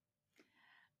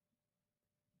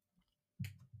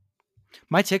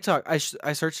 My TikTok, I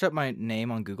searched up my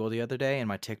name on Google the other day and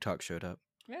my TikTok showed up.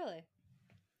 Really?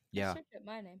 Yeah. Search up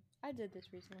my name. I did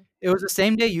this recently. It was the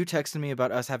same day you texted me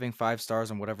about us having 5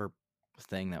 stars on whatever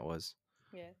thing that was.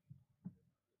 Yeah.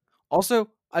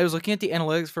 Also, I was looking at the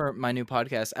analytics for my new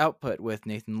podcast, Output with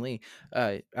Nathan Lee.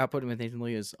 Output with Nathan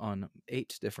Lee is on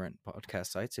 8 different podcast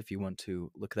sites if you want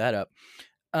to look that up.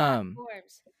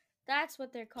 Platforms. That's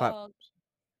what they're Plat- called.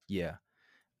 Yeah.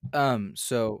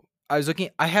 So I was looking.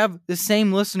 I have the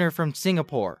same listener from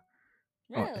Singapore.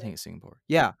 Really? Oh, I think it's Singapore.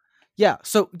 Yeah.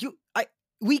 So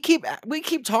we keep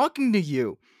talking to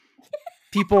you,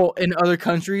 people in other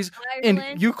countries, and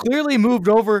Ireland. you clearly moved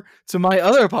over to my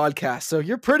other podcast, so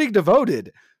you're pretty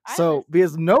devoted. I So listen.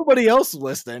 because nobody else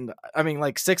listened, I mean,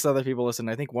 like 6 other people listened.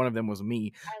 I think one of them was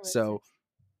me. I listen. So,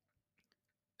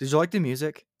 did you like the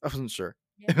music? I wasn't sure.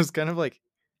 Yeah. It was kind of like,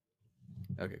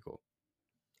 okay, cool.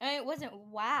 I mean, it wasn't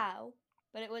wow,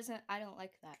 but it wasn't. I don't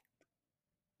like that.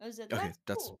 It was. Okay,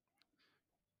 that's cool.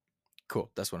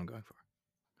 cool. That's what I'm going for.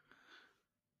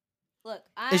 Look,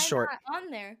 I'm short. not on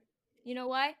there. You know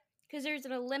why? Because there's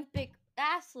an Olympic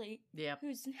athlete Yep.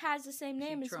 who has the same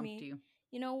name She as trumped me. you.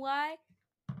 You know why?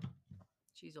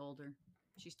 She's older.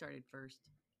 She started first.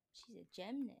 She's a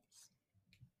gymnast.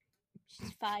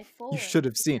 She's 5'4". You should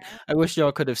have seen. I wish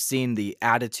y'all could have seen the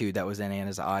attitude that was in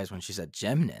Anna's eyes when she said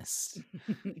gymnast.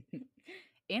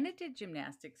 Anna did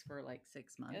gymnastics for like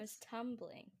 6 months. It was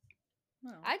tumbling.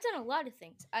 Well, I've done a lot of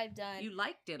things. I've done. you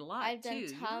liked it a lot I've too. done You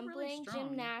were really tumbling, strong.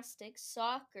 gymnastics,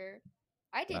 soccer.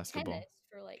 I did Basketball. tennis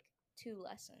for like 2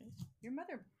 lessons. Your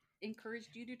mother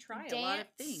encouraged you to try a lot of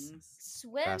things.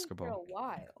 Swim for Basketball. a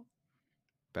while.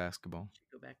 Basketball.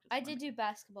 Should go back to I did swimming. do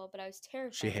basketball, but I was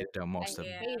terrified. She hit almost I of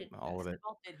hated all of it.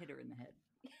 Basketball did hit her in the head.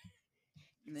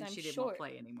 And then I'm she didn't short. want to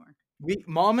play anymore.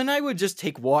 Mom and I would just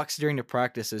take walks during the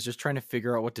practices, just trying to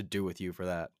figure out what to do with you for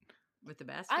that. With the I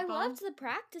basketball? loved the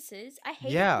practices. I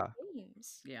hated Yeah. the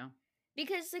games Yeah.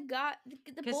 because the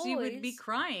Because boys. you would be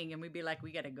crying and we'd be like,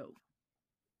 we got to go.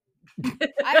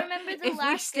 I remember the if we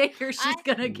last stay game- here, she's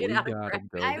going to get We out of gotta practice.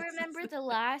 go. I remember the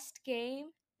last game.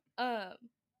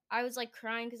 I was like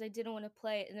crying because I didn't want to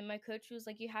play, and then my coach was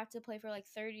like, "You have to play for like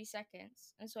 30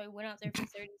 seconds," and so I went out there for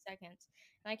 30 seconds,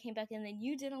 and I came back, and then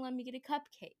you didn't let me get a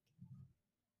cupcake.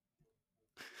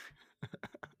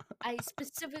 I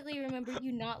specifically remember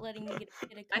you not letting me get a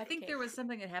cupcake. I think there was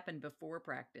something that happened before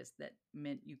practice that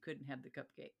meant you couldn't have the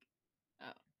cupcake.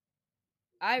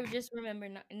 I just remember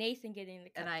Nathan getting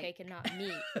the And I- cupcake and not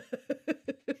me.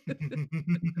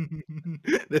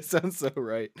 That sounds so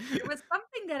right. There was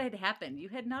something that had happened. You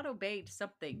had not obeyed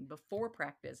something before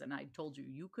practice, and I told you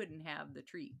you couldn't have the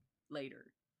treat later.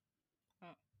 Oh.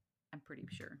 I'm pretty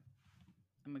sure.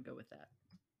 I'm gonna go with that.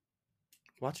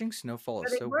 Watching snowfall But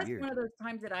is it so was weird. one of those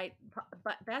times that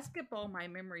but basketball, my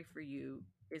memory for you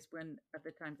is one of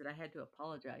the times that I had to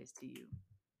apologize to you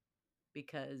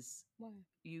because Why?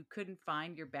 you couldn't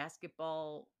find your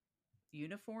basketball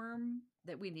uniform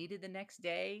that we needed the next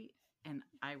day. And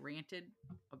I ranted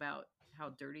about how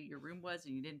dirty your room was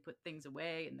and you didn't put things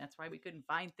away. And that's why we couldn't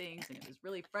find things. And it was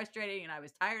really frustrating. And I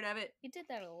was tired of it. You did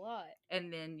that a lot.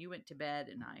 And then you went to bed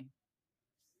and I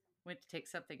went to take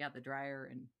something out the dryer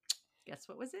and guess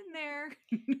what was in there?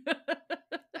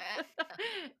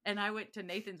 And I went to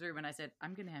Nathan's room and I said,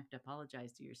 I'm going to have to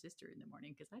apologize to your sister in the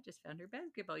morning because I just found her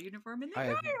basketball uniform in the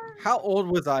dryer. How old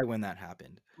was I when that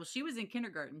happened? Well, she was in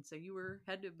kindergarten, so you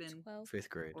had to have been 12. 5th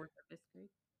grade. 4th or 5th grade.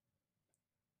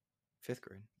 5th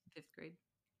grade. 5th grade.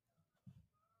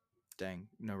 Dang,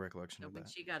 no recollection So of when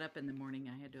that. she got up in the morning,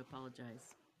 I had to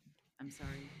apologize. I'm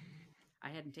sorry. I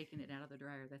hadn't taken it out of the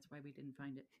dryer. That's why we didn't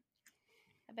find it.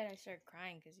 I bet I started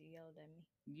crying because you yelled at me.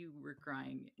 You were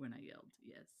crying when I yelled,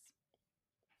 yes.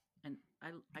 And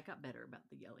I got better about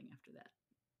the yelling after that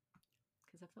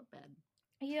because I felt bad.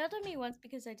 You yelled at me once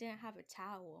because I didn't have a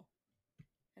towel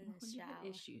in the Well, you had shower.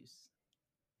 issues.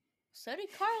 So did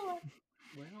Carla.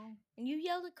 Well, And you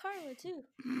yelled at Carla too.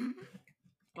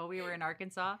 well, we were in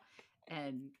Arkansas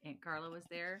and Aunt Carla was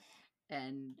there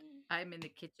and I'm in the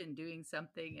kitchen doing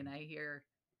something and I hear,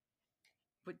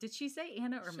 what did she say,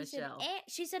 Anna or Michelle?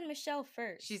 She said Michelle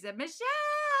first. She said, Michelle!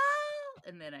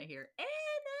 And then I hear, Anna!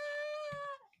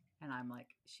 And I'm like,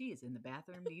 she is in the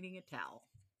bathroom needing a towel.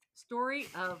 Story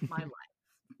of my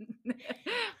life.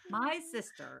 My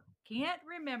sister can't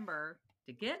remember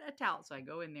to get a towel. So I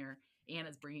go in there.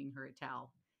 Anna's bringing her a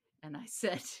towel. And I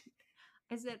said,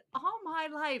 all my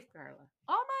life, Carla,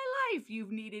 all my life,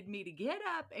 you've needed me to get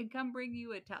up and come bring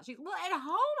you a towel. She's, well, at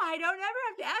home, I don't ever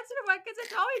have to answer the one because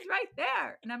it's always right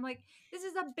there. And I'm like, this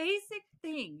is a basic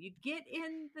thing. You get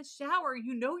in the shower,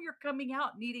 you know you're coming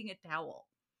out needing a towel.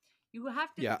 You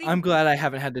have to Yeah, think. I'm glad I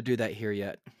haven't had to do that here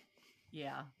yet.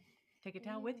 Yeah. Take a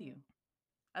towel with you.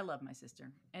 I love my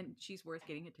sister, and she's worth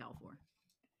getting a towel for.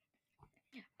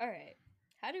 All right.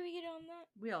 How do we get on that?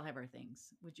 We all have our things.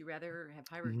 Would you rather have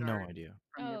high regard No idea.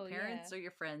 from Oh, your parents yeah. or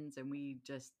your friends? And we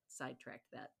just sidetracked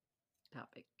that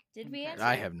topic. Did we answer?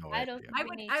 I have no I don't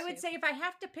idea. think I would say if I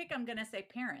have to pick, I'm going to say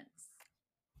parents.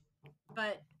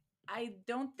 But I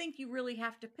don't think you really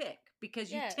have to pick because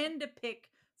you Yeah. tend to pick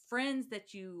friends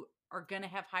that you are going to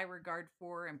have high regard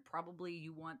for, and probably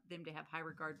you want them to have high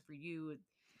regard for you,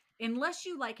 unless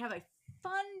you like have a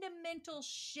fundamental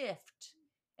shift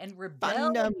and rebel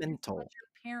against Fundamental. what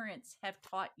your parents have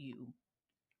taught you.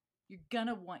 You're going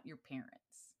to want your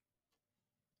parents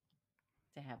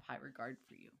to have high regard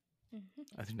for you. Mhm.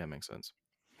 I think that makes sense.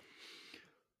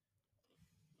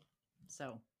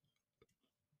 So,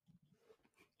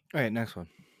 All right, next one.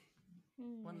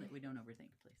 one that we don't overthink,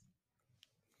 please.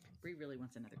 Bree really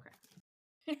wants another crack.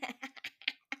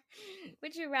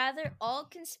 Would you rather all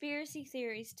conspiracy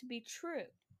theories to be true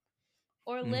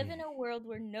or live in a world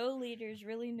where no leaders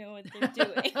really know what they're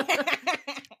doing?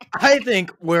 I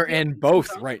think we're in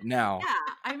both right now.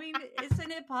 Yeah, I mean,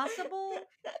 isn't it possible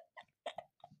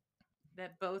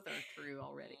that both are true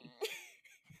already?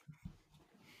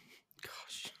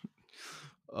 Gosh.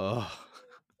 Oh.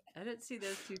 I don't see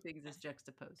those two things as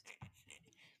juxtaposed.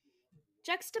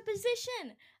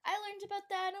 Juxtaposition. I learned about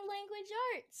that in language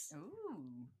arts. Ooh,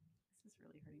 this is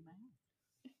really hurting my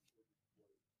head.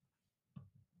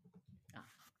 Ah,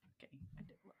 okay.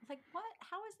 Like what?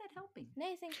 How is that helping?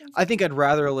 Nathan can I think I'd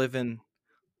rather live in.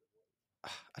 I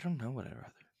don't know what I'd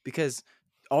rather, because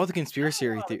all the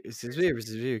conspiracy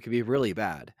theories could be really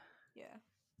bad, Yeah.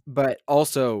 but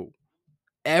also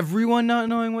everyone not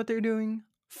knowing what they're doing.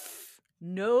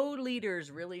 No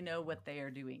leaders really know what they are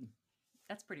doing.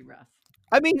 That's pretty rough.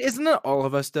 I mean, isn't it all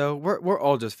of us though? We're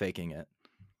all just faking it.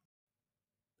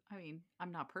 I mean,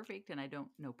 I'm not perfect and I don't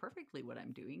know perfectly what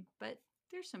I'm doing, but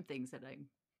there's some things that I'm,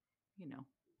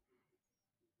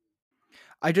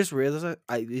 I just realized that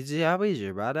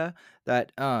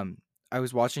I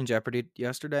was watching Jeopardy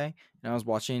yesterday, and I was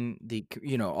watching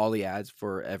all the ads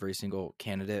for every single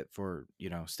candidate for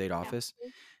state office,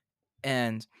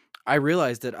 and I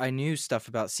realized that I knew stuff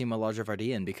about Seema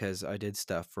Lajavardian because I did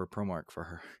stuff for Promark for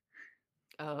her.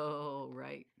 Oh,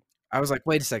 right. I was like,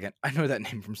 wait a second, I know that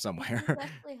name from somewhere.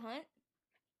 Wesley Hunt.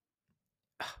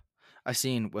 I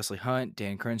seen Wesley Hunt,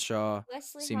 Dan Crenshaw,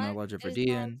 Wesley Seema Hunt is my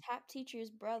Lajavardian. tap teacher's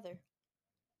brother.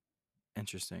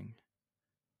 Interesting.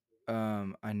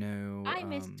 I know. I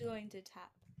miss doing the tap.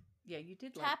 Yeah, you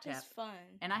did Tap like is tap. fun.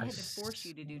 And I had to force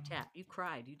you to do tap. You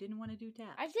cried. You didn't want to do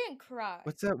tap. I didn't cry.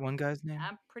 What's that one guy's name?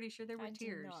 I'm pretty sure there were I did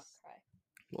tears. not cry.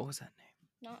 What was that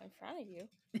name? Not in front of you.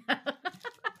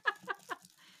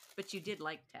 But you did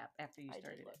like tap after you I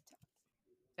started did love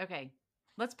it. Okay.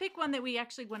 Let's pick one that we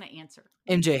actually want to answer.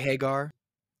 MJ Hagar.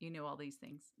 You know all these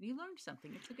things. You learned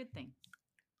something. It's a good thing.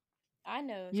 I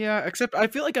know. Yeah, except I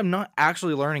feel like I'm not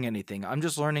actually learning anything. I'm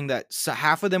just learning that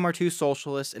half of them are too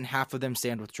socialist and half of them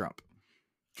stand with Trump.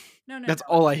 No. That's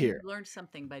I'm all I saying hear. You learned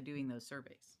something by doing those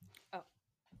surveys.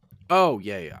 Oh,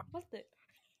 yeah. What the?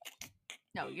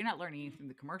 No, you're not learning anything from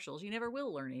the commercials. You never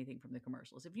will learn anything from the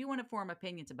commercials. If you want to form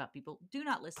opinions about people, do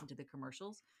not listen to the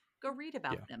commercials. Go read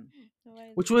about Yeah. them. Why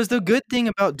is Which it was the so- good thing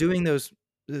about doing those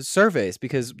surveys,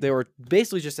 because they were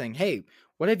basically just saying, hey,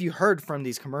 what have you heard from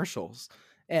these commercials?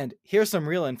 And here's some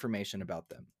real information about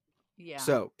them. Yeah.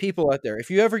 So, people out there, if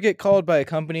you ever get called by a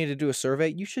company to do a survey,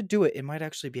 you should do it. It might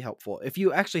actually be helpful if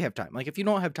you actually have time. Like, if you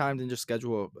don't have time, then just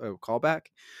schedule a callback.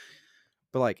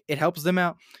 But, like, it helps them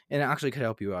out, and it actually could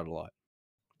help you out a lot.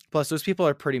 Plus, those people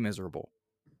are pretty miserable.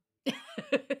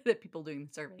 The people doing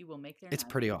the survey will make their It's night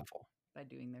pretty awful, by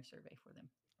doing their survey for them.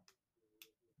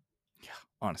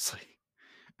 honestly.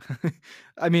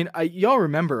 I mean, y'all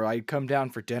remember I'd come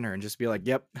down for dinner and just be like,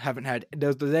 yep, haven't had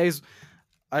the days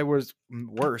I was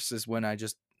worse is when I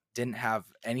just didn't have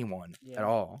anyone Yeah. at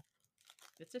all.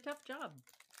 It's a tough job.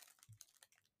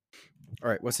 All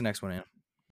right, what's the next one, Ann?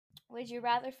 Would you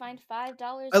rather find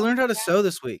 $5? I learned how to sew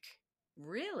this week.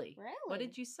 Really? What Really?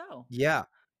 did you sew? Yeah.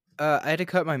 I had to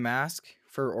cut my mask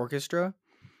for orchestra,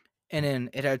 and then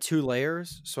it had 2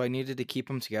 layers, so I needed to keep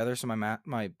them together so my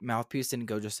mouthpiece didn't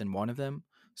go just in one of them.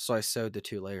 So I sewed the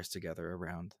 2 layers together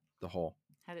around the hole.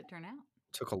 How'd it turn out?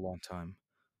 Took a long time.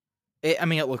 I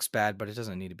mean, it looks bad, but it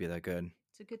doesn't need to be that good.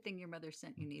 It's a good thing your mother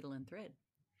sent you needle and thread.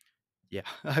 Yeah.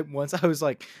 Once I was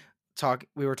like,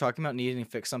 we were talking about needing to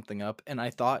fix something up, and I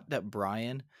thought that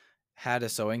Brian had a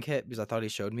sewing kit because I thought he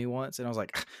showed me once, and I was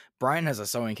like, Brian has a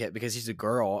sewing kit because he's a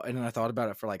girl, and then I thought about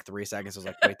it for like 3 seconds. I was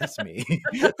like, wait, that's me.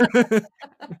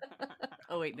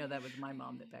 Oh wait, no, that was my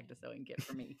mom that packed a sewing kit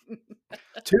for me.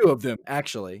 2 of them,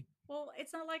 actually. Well,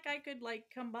 it's not like I could like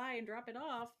come by and drop it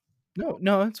off.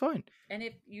 No, it's fine. And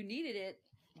if you needed it,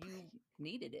 you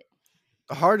needed it.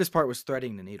 The hardest part was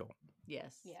threading the needle.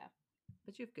 Yes. Yeah.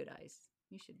 But you have good eyes.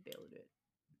 You should be able to do it.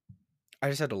 I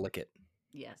just had to lick it.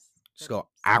 Yes. Just That's- go,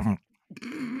 "Ow."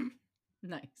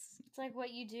 Nice. It's like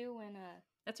what you do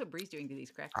That's what Bree's doing to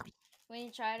these crackers. when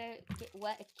you try to get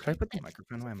wet. Could I put the lips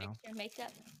microphone in to my fix mouth? Your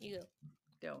makeup. You go.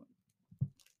 Don't.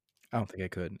 I don't think I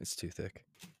could. It's too thick.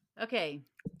 Okay.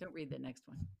 Don't read the next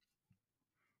one.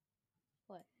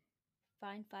 What?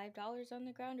 Find $5 on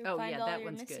the ground or Oh, find yeah, all that your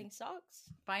one's good. missing socks?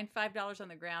 Find $5 on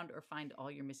the ground or find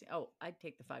all your missing. Oh, I'd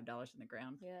take the $5 on the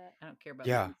ground. Yeah. I don't care about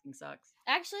Yeah. my missing socks.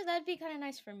 Actually, that'd be kind of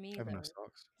nice for me I have though, no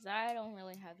socks. because I don't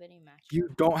really have any matching. You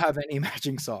don't have any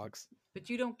matching socks. But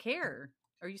you don't care.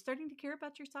 Are you starting to care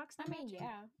about your socks? I not mean, matching?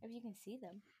 yeah, if you can see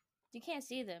them. You can't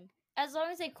see them. As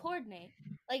long as they coordinate.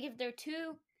 Like, if they're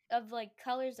 2 of, like,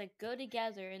 colors that go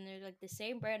together and they're, like, the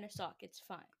same brand of sock, it's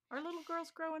fine. Our little girl's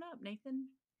growing up, Nathan.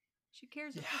 She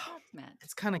cares if her Yeah. socks match.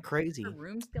 It's kind of crazy. Her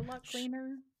room's a lot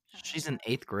cleaner. She's in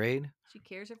 8th grade. She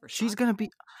cares if her She's socks gonna match.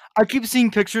 be. I keep seeing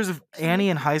pictures of She Annie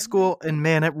looks in high like school, and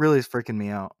man, it really is freaking me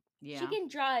out. Yeah. She can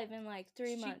drive in, like,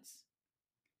 3 She- months.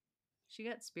 She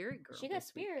got Spirit Girl. She got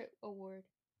this week. Spirit Award.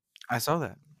 I saw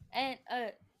that. And,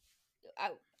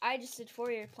 I just did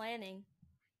 4-year planning.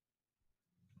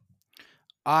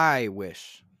 I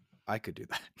wish I could do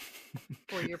that.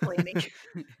 For your planning.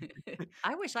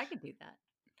 I wish I could do that.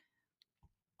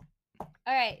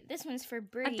 All right, this one's for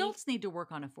Bree. Adults need to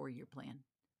work on a 4-year plan.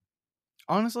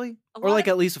 Honestly, A or lot like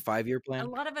of- at least a 5-year A plan.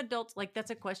 lot of adults, like, that's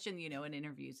a question, in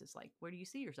interviews. It's like, where do you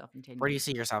see yourself in 10 Where do you years?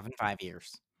 see yourself in 5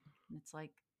 years? And it's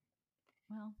like,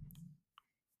 well,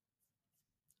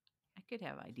 I could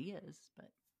have ideas, but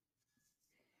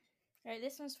All right,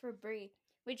 this one's for Bree.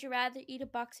 Would you rather eat a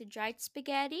box of dried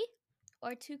spaghetti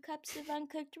or 2 cups of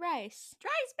uncooked rice?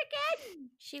 dry spaghetti.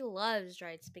 She loves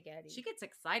dried spaghetti. She gets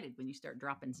excited when you start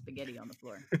dropping spaghetti on the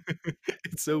floor.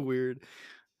 It's so weird.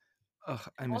 Ugh,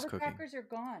 I All miss the cooking. crackers are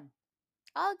gone.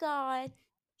 Oh God,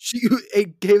 She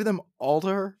it gave them all to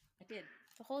her. I did.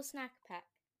 the whole snack pack.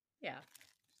 Yeah,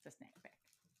 it's a snack pack.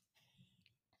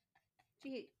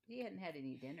 She hadn't had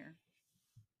any dinner.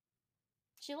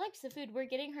 She likes the food. We're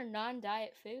getting her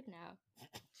non-diet food now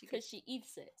She because gets, she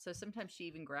eats it. so sometimes she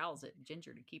even growls at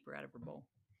Ginger to keep her out of her bowl.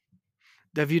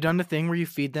 Have you done the thing where you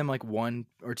feed them like 1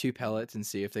 or 2 pellets and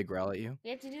see if they growl at you?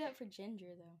 We have to do that for Ginger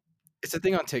though. It's a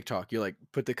thing on TikTok. You like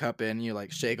put the cup in, you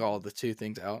like shake all the 2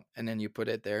 things out, and then you put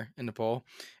it there in the bowl,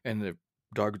 and the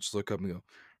dog would just look up and go.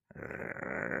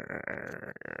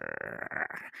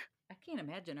 I can't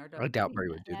imagine our dog. I doubt doing Brie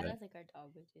that. would do Yeah, I that. don't think our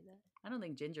dog would do that. I don't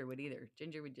think Ginger would either.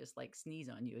 Ginger would just like sneeze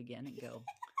on you again and go,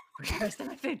 "Where's the rest of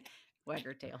my food? Wag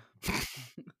her tail.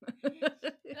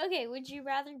 Okay, would you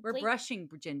rather We're blink? brushing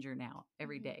Ginger now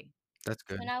every Mhm. day. That's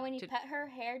good. So now when you To- pet her,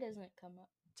 hair doesn't come up.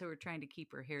 So we're trying to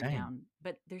keep her hair Dang. down,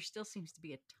 but there still seems to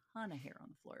be a ton of hair on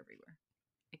the floor everywhere.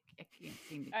 I can't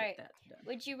seem to All get right. that done.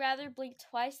 Would you rather blink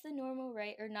twice the normal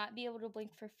rate or not be able to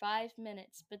blink for 5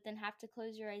 minutes, but then have to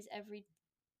close your eyes every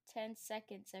 10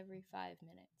 seconds every 5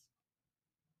 minutes?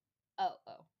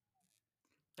 Oh.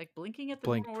 Like blinking at the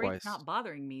Blink normal rate's twice. not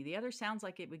bothering me. The other sounds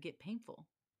like it would get painful.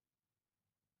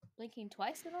 Blinking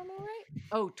twice the normal rate?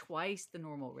 Oh, twice the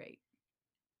normal rate.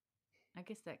 I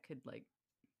guess that could like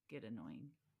get annoying.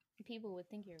 People would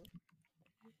think you're.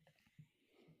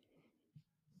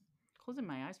 Closing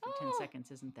my eyes for 10 Oh. seconds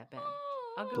isn't that bad.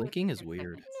 I'll go Blinking with is 10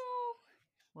 weird. seconds.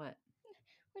 No. What?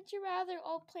 Would you rather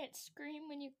all plants scream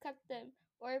when you cut them,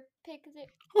 or pick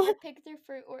their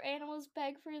fruit, or animals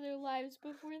beg for their lives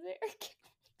before they're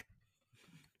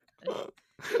killed?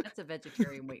 That's a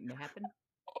vegetarian waiting to happen.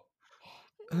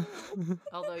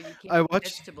 Although you can't I eat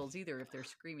watched vegetables either if they're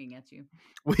screaming at you.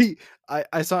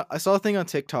 I saw a thing on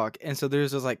TikTok, and so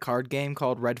there's this like card game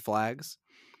called Red Flags.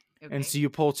 Okay. And so you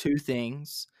pull two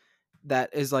things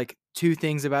that is like two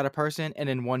things about a person and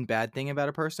then one bad thing about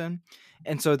a person.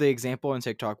 And so the example in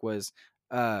TikTok was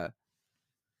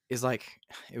is like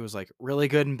it was like really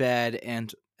good in bed,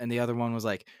 and the other one was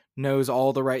like knows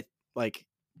all the right like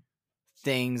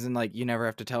things, and like you never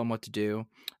have to tell him what to do.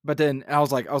 But then I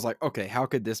was like okay, how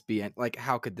could this be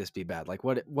how could this be bad? Like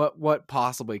what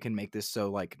possibly can make this so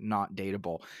like not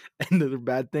dateable? And the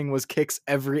bad thing was kicks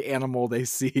every animal they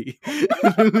see.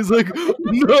 And it was like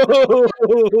no.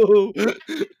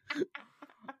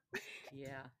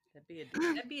 Yeah,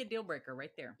 that'd be a deal breaker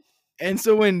right there. And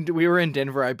so when we were in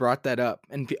Denver, I brought that up,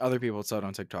 and other people saw it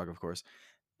on TikTok, of course,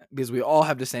 because we all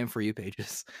have the same For You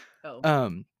pages.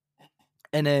 Oh.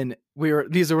 And then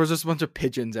there was just a bunch of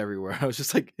pigeons everywhere. I was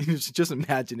just like, just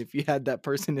imagine if you had that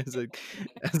person as a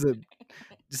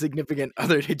significant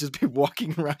other, they'd just be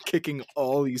walking around kicking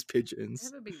all these pigeons.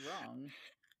 That would be wrong.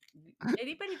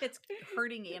 Anybody that's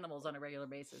hurting animals on a regular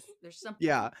basis, there's something.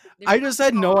 Yeah, there's I just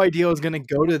something had no wrong. idea it was gonna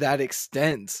go to that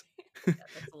extent. Yeah,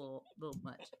 that's a little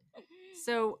much.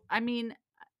 So, I mean,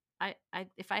 I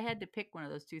if I had to pick one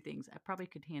of those two things, I probably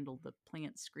could handle the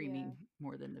plants screaming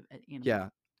more than the animals. Yeah,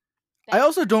 I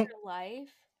also don't. For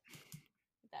life.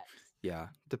 That's Yeah,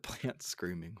 the plant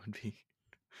screaming would be.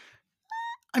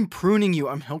 I'm pruning you.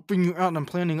 I'm helping you out, and I'm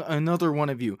planting another one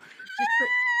of you.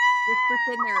 Just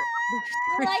pretend they're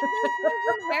like those things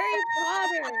from Harry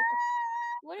Potter.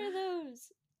 What are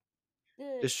those?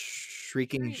 The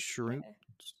shrieking shrimp.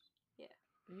 Yeah.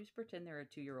 You just pretend they're a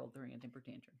 2-year-old throwing a temper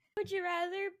tantrum. Would you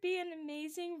rather be an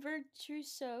amazing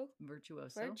virtuoso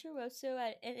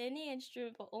at any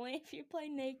instrument, but only if you play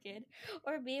naked,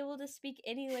 or be able to speak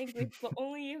any language, but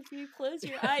only if you close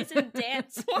your eyes and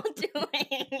dance while doing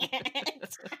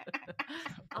it?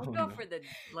 I'll go for the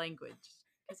language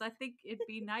because I think it'd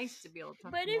be nice to be able to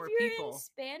talk But to if more you're people. in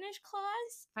Spanish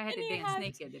class, If I had to and you dance have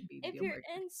naked, it'd be a if deal you're breaker.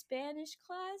 in Spanish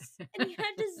class and you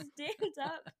had to stand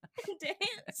up and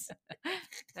dance,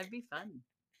 That'd be fun.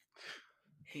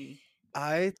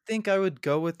 I think I would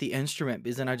go with the instrument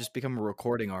because then I just become a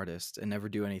recording artist and never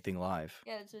do anything live.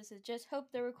 yeah, so it says, just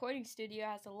hope the recording studio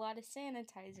has a lot of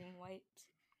sanitizing wipes.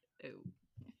 Oh.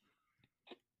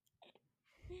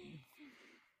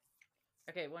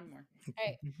 Okay, one more.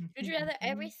 Alright. Would you rather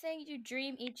everything you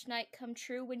dream each night come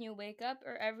true when you wake up,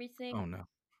 or everything Oh no.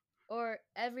 or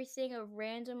everything a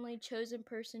randomly chosen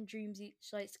person dreams each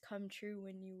night come true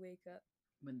when you wake up?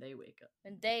 When they wake up.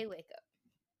 When they wake up.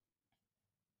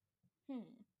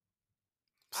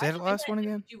 Say the last one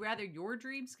again. Would you rather your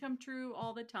dreams come true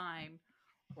all the time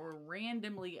or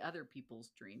randomly other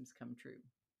people's dreams come true?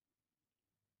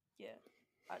 Yeah.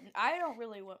 I don't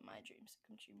really want my dreams to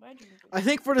come true. My dreams are I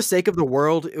think for the sake of the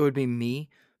world, it would be me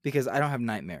because I don't have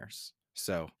nightmares.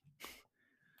 So.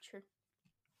 true.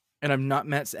 And I've not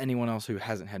met anyone else who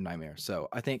hasn't had nightmares. So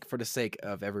I think for the sake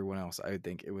of everyone else, I would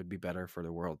think it would be better for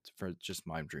the world for just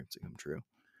my dreams to come true.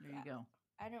 There you go.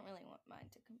 I don't really want mine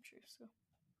to come true, so.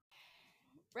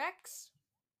 Rex?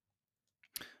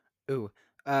 Ooh,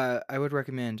 I would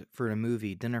recommend for a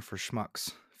movie Dinner for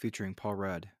Schmucks featuring Paul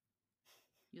Rudd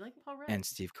You like Paul Rudd? and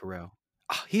Steve Carell.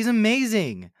 Oh, he's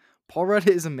amazing. Paul Rudd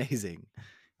is amazing.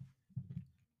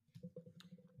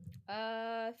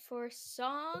 For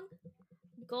song,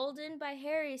 Golden by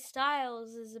Harry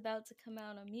Styles is about to come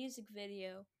out, a music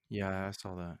video. Yeah, I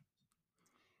saw that.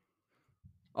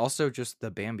 Also, just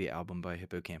the Bambi album by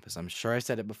Hippocampus. I'm sure I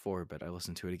said it before, but I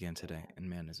listened to it again today, and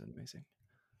man, is it amazing.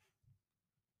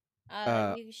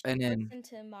 You should and then listen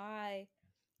to my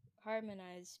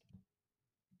harmonized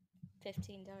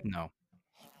 15 times. no,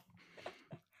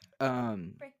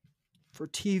 For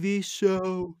TV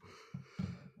show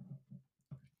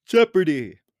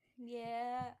Jeopardy.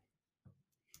 Yeah.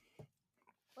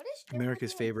 What is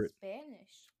America's Jeopardy in favorite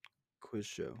Spanish? quiz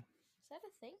show. Is that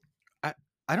a thing?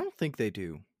 I don't think they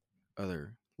do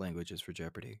other languages for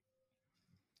Jeopardy.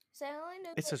 So I only know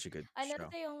It's that- such a good I know show.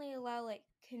 they only allow like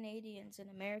Canadians and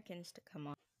Americans to come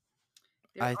on.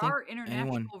 There I think are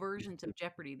international anyone- versions of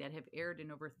Jeopardy that have aired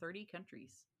in over 30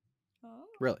 countries. Oh.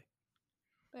 Really?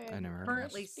 But I never heard of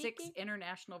Currently, this. 6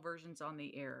 international versions on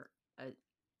the air: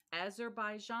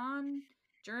 Azerbaijan,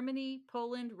 Germany,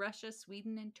 Poland, Russia,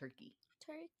 Sweden, and Turkey.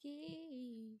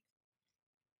 Turkey.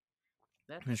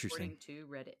 That's Interesting. according to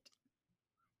Reddit.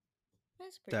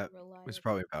 That's pretty That reliable. was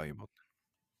probably valuable.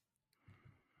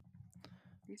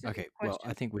 These are Okay, just well, I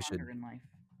questions think to we should- ponder in life.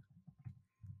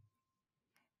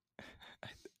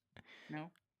 No.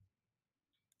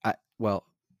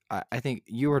 I think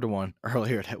you were the one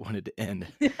earlier that wanted to end,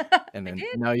 and I then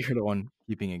did? now you're the one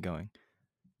keeping it going.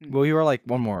 Hmm. Well, you were like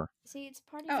one more. See, it's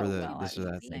part Oh, of For the the- well, this I or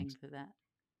was that saying things. for that.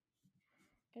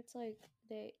 It's like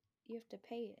you have to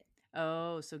pay it.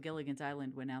 Oh, so Gilligan's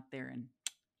Island went out there and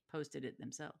posted it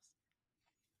themselves.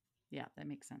 Yeah, that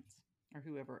makes sense. Or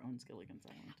whoever owns Gilligan's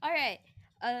Island, All right.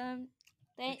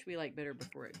 Thank which we like better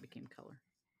before it became color.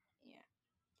 yeah.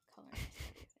 Color is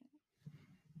everything.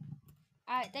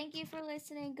 All right. Thank you for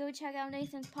listening. Go check out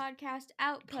Nathan's podcast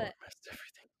Output.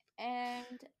 And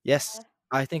Yes, uh,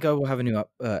 I think I will have a new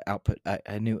output,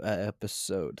 a new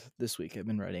episode this week. I've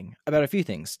been writing about a few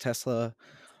things: Tesla,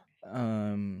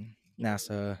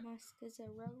 NASA, Musk is a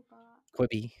robot.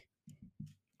 Quibi.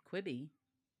 Quibi,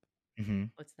 hmm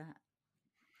what's that?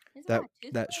 Isn't That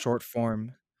a that toothbrush? short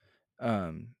form,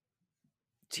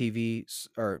 TV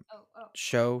or Oh.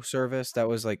 show service that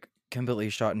was like completely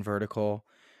shot in vertical,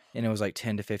 and it was like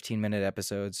 10 to 15-minute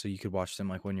episodes, so you could watch them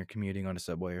like when you're commuting on a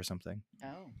subway or something. Oh,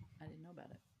 I didn't know about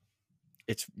it.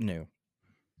 It's new.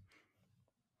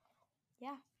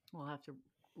 Yeah. We'll have to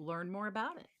learn more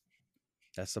about it.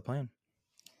 That's the plan,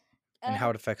 and how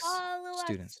it affects Follow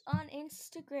students. us on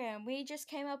Instagram. We just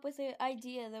came up with an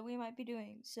idea that we might be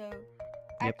doing. So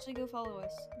Yep. actually go follow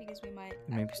us because we might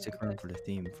Maybe actually stick be around for the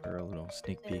posting. theme for a little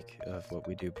sneak Yeah. peek of what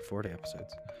we do before the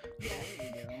episodes. There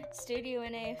you go. Studio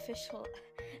NA official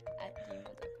at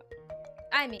gmail.com.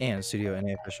 I mean, And Studio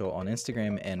NA official on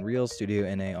Instagram and Real Studio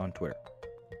NA on Twitter.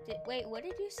 wait, what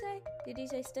did you say? Did you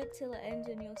say stick till the end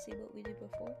and you'll see what we did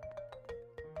before?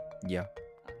 Yeah.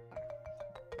 Oh,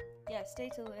 alright. Yeah, stay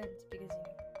till the end because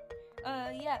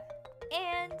yeah.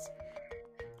 And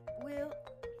we'll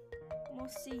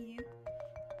see you.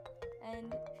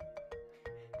 And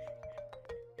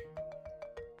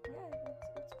yeah,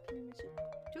 that's pretty much it.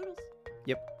 Toodles.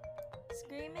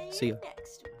 Scream at See you ya.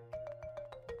 next week.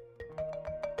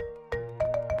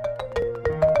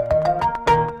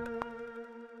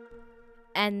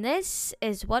 And this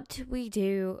is what we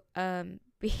do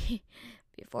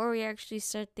before we actually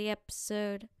start the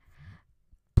episode.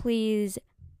 Please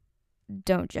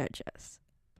don't judge us.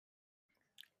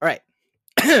 All right.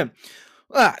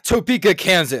 Topeka,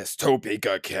 Kansas.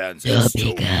 Topeka, Kansas.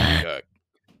 Topeka.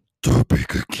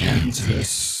 Topeka,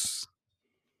 Kansas.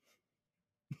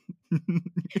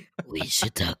 We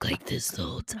should talk like this the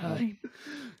whole time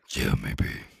Yeah, maybe.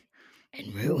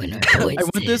 and ruin our I voices.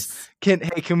 want this.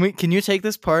 Can you take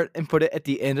this part and put it at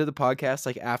the end of the podcast,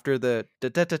 like after the da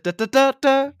da da da da da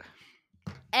da?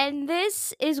 And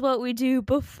this is what we do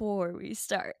before we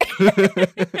start.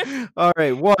 All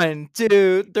right, 1,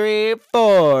 2, 3,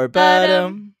 4. Bottom.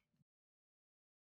 Bottom.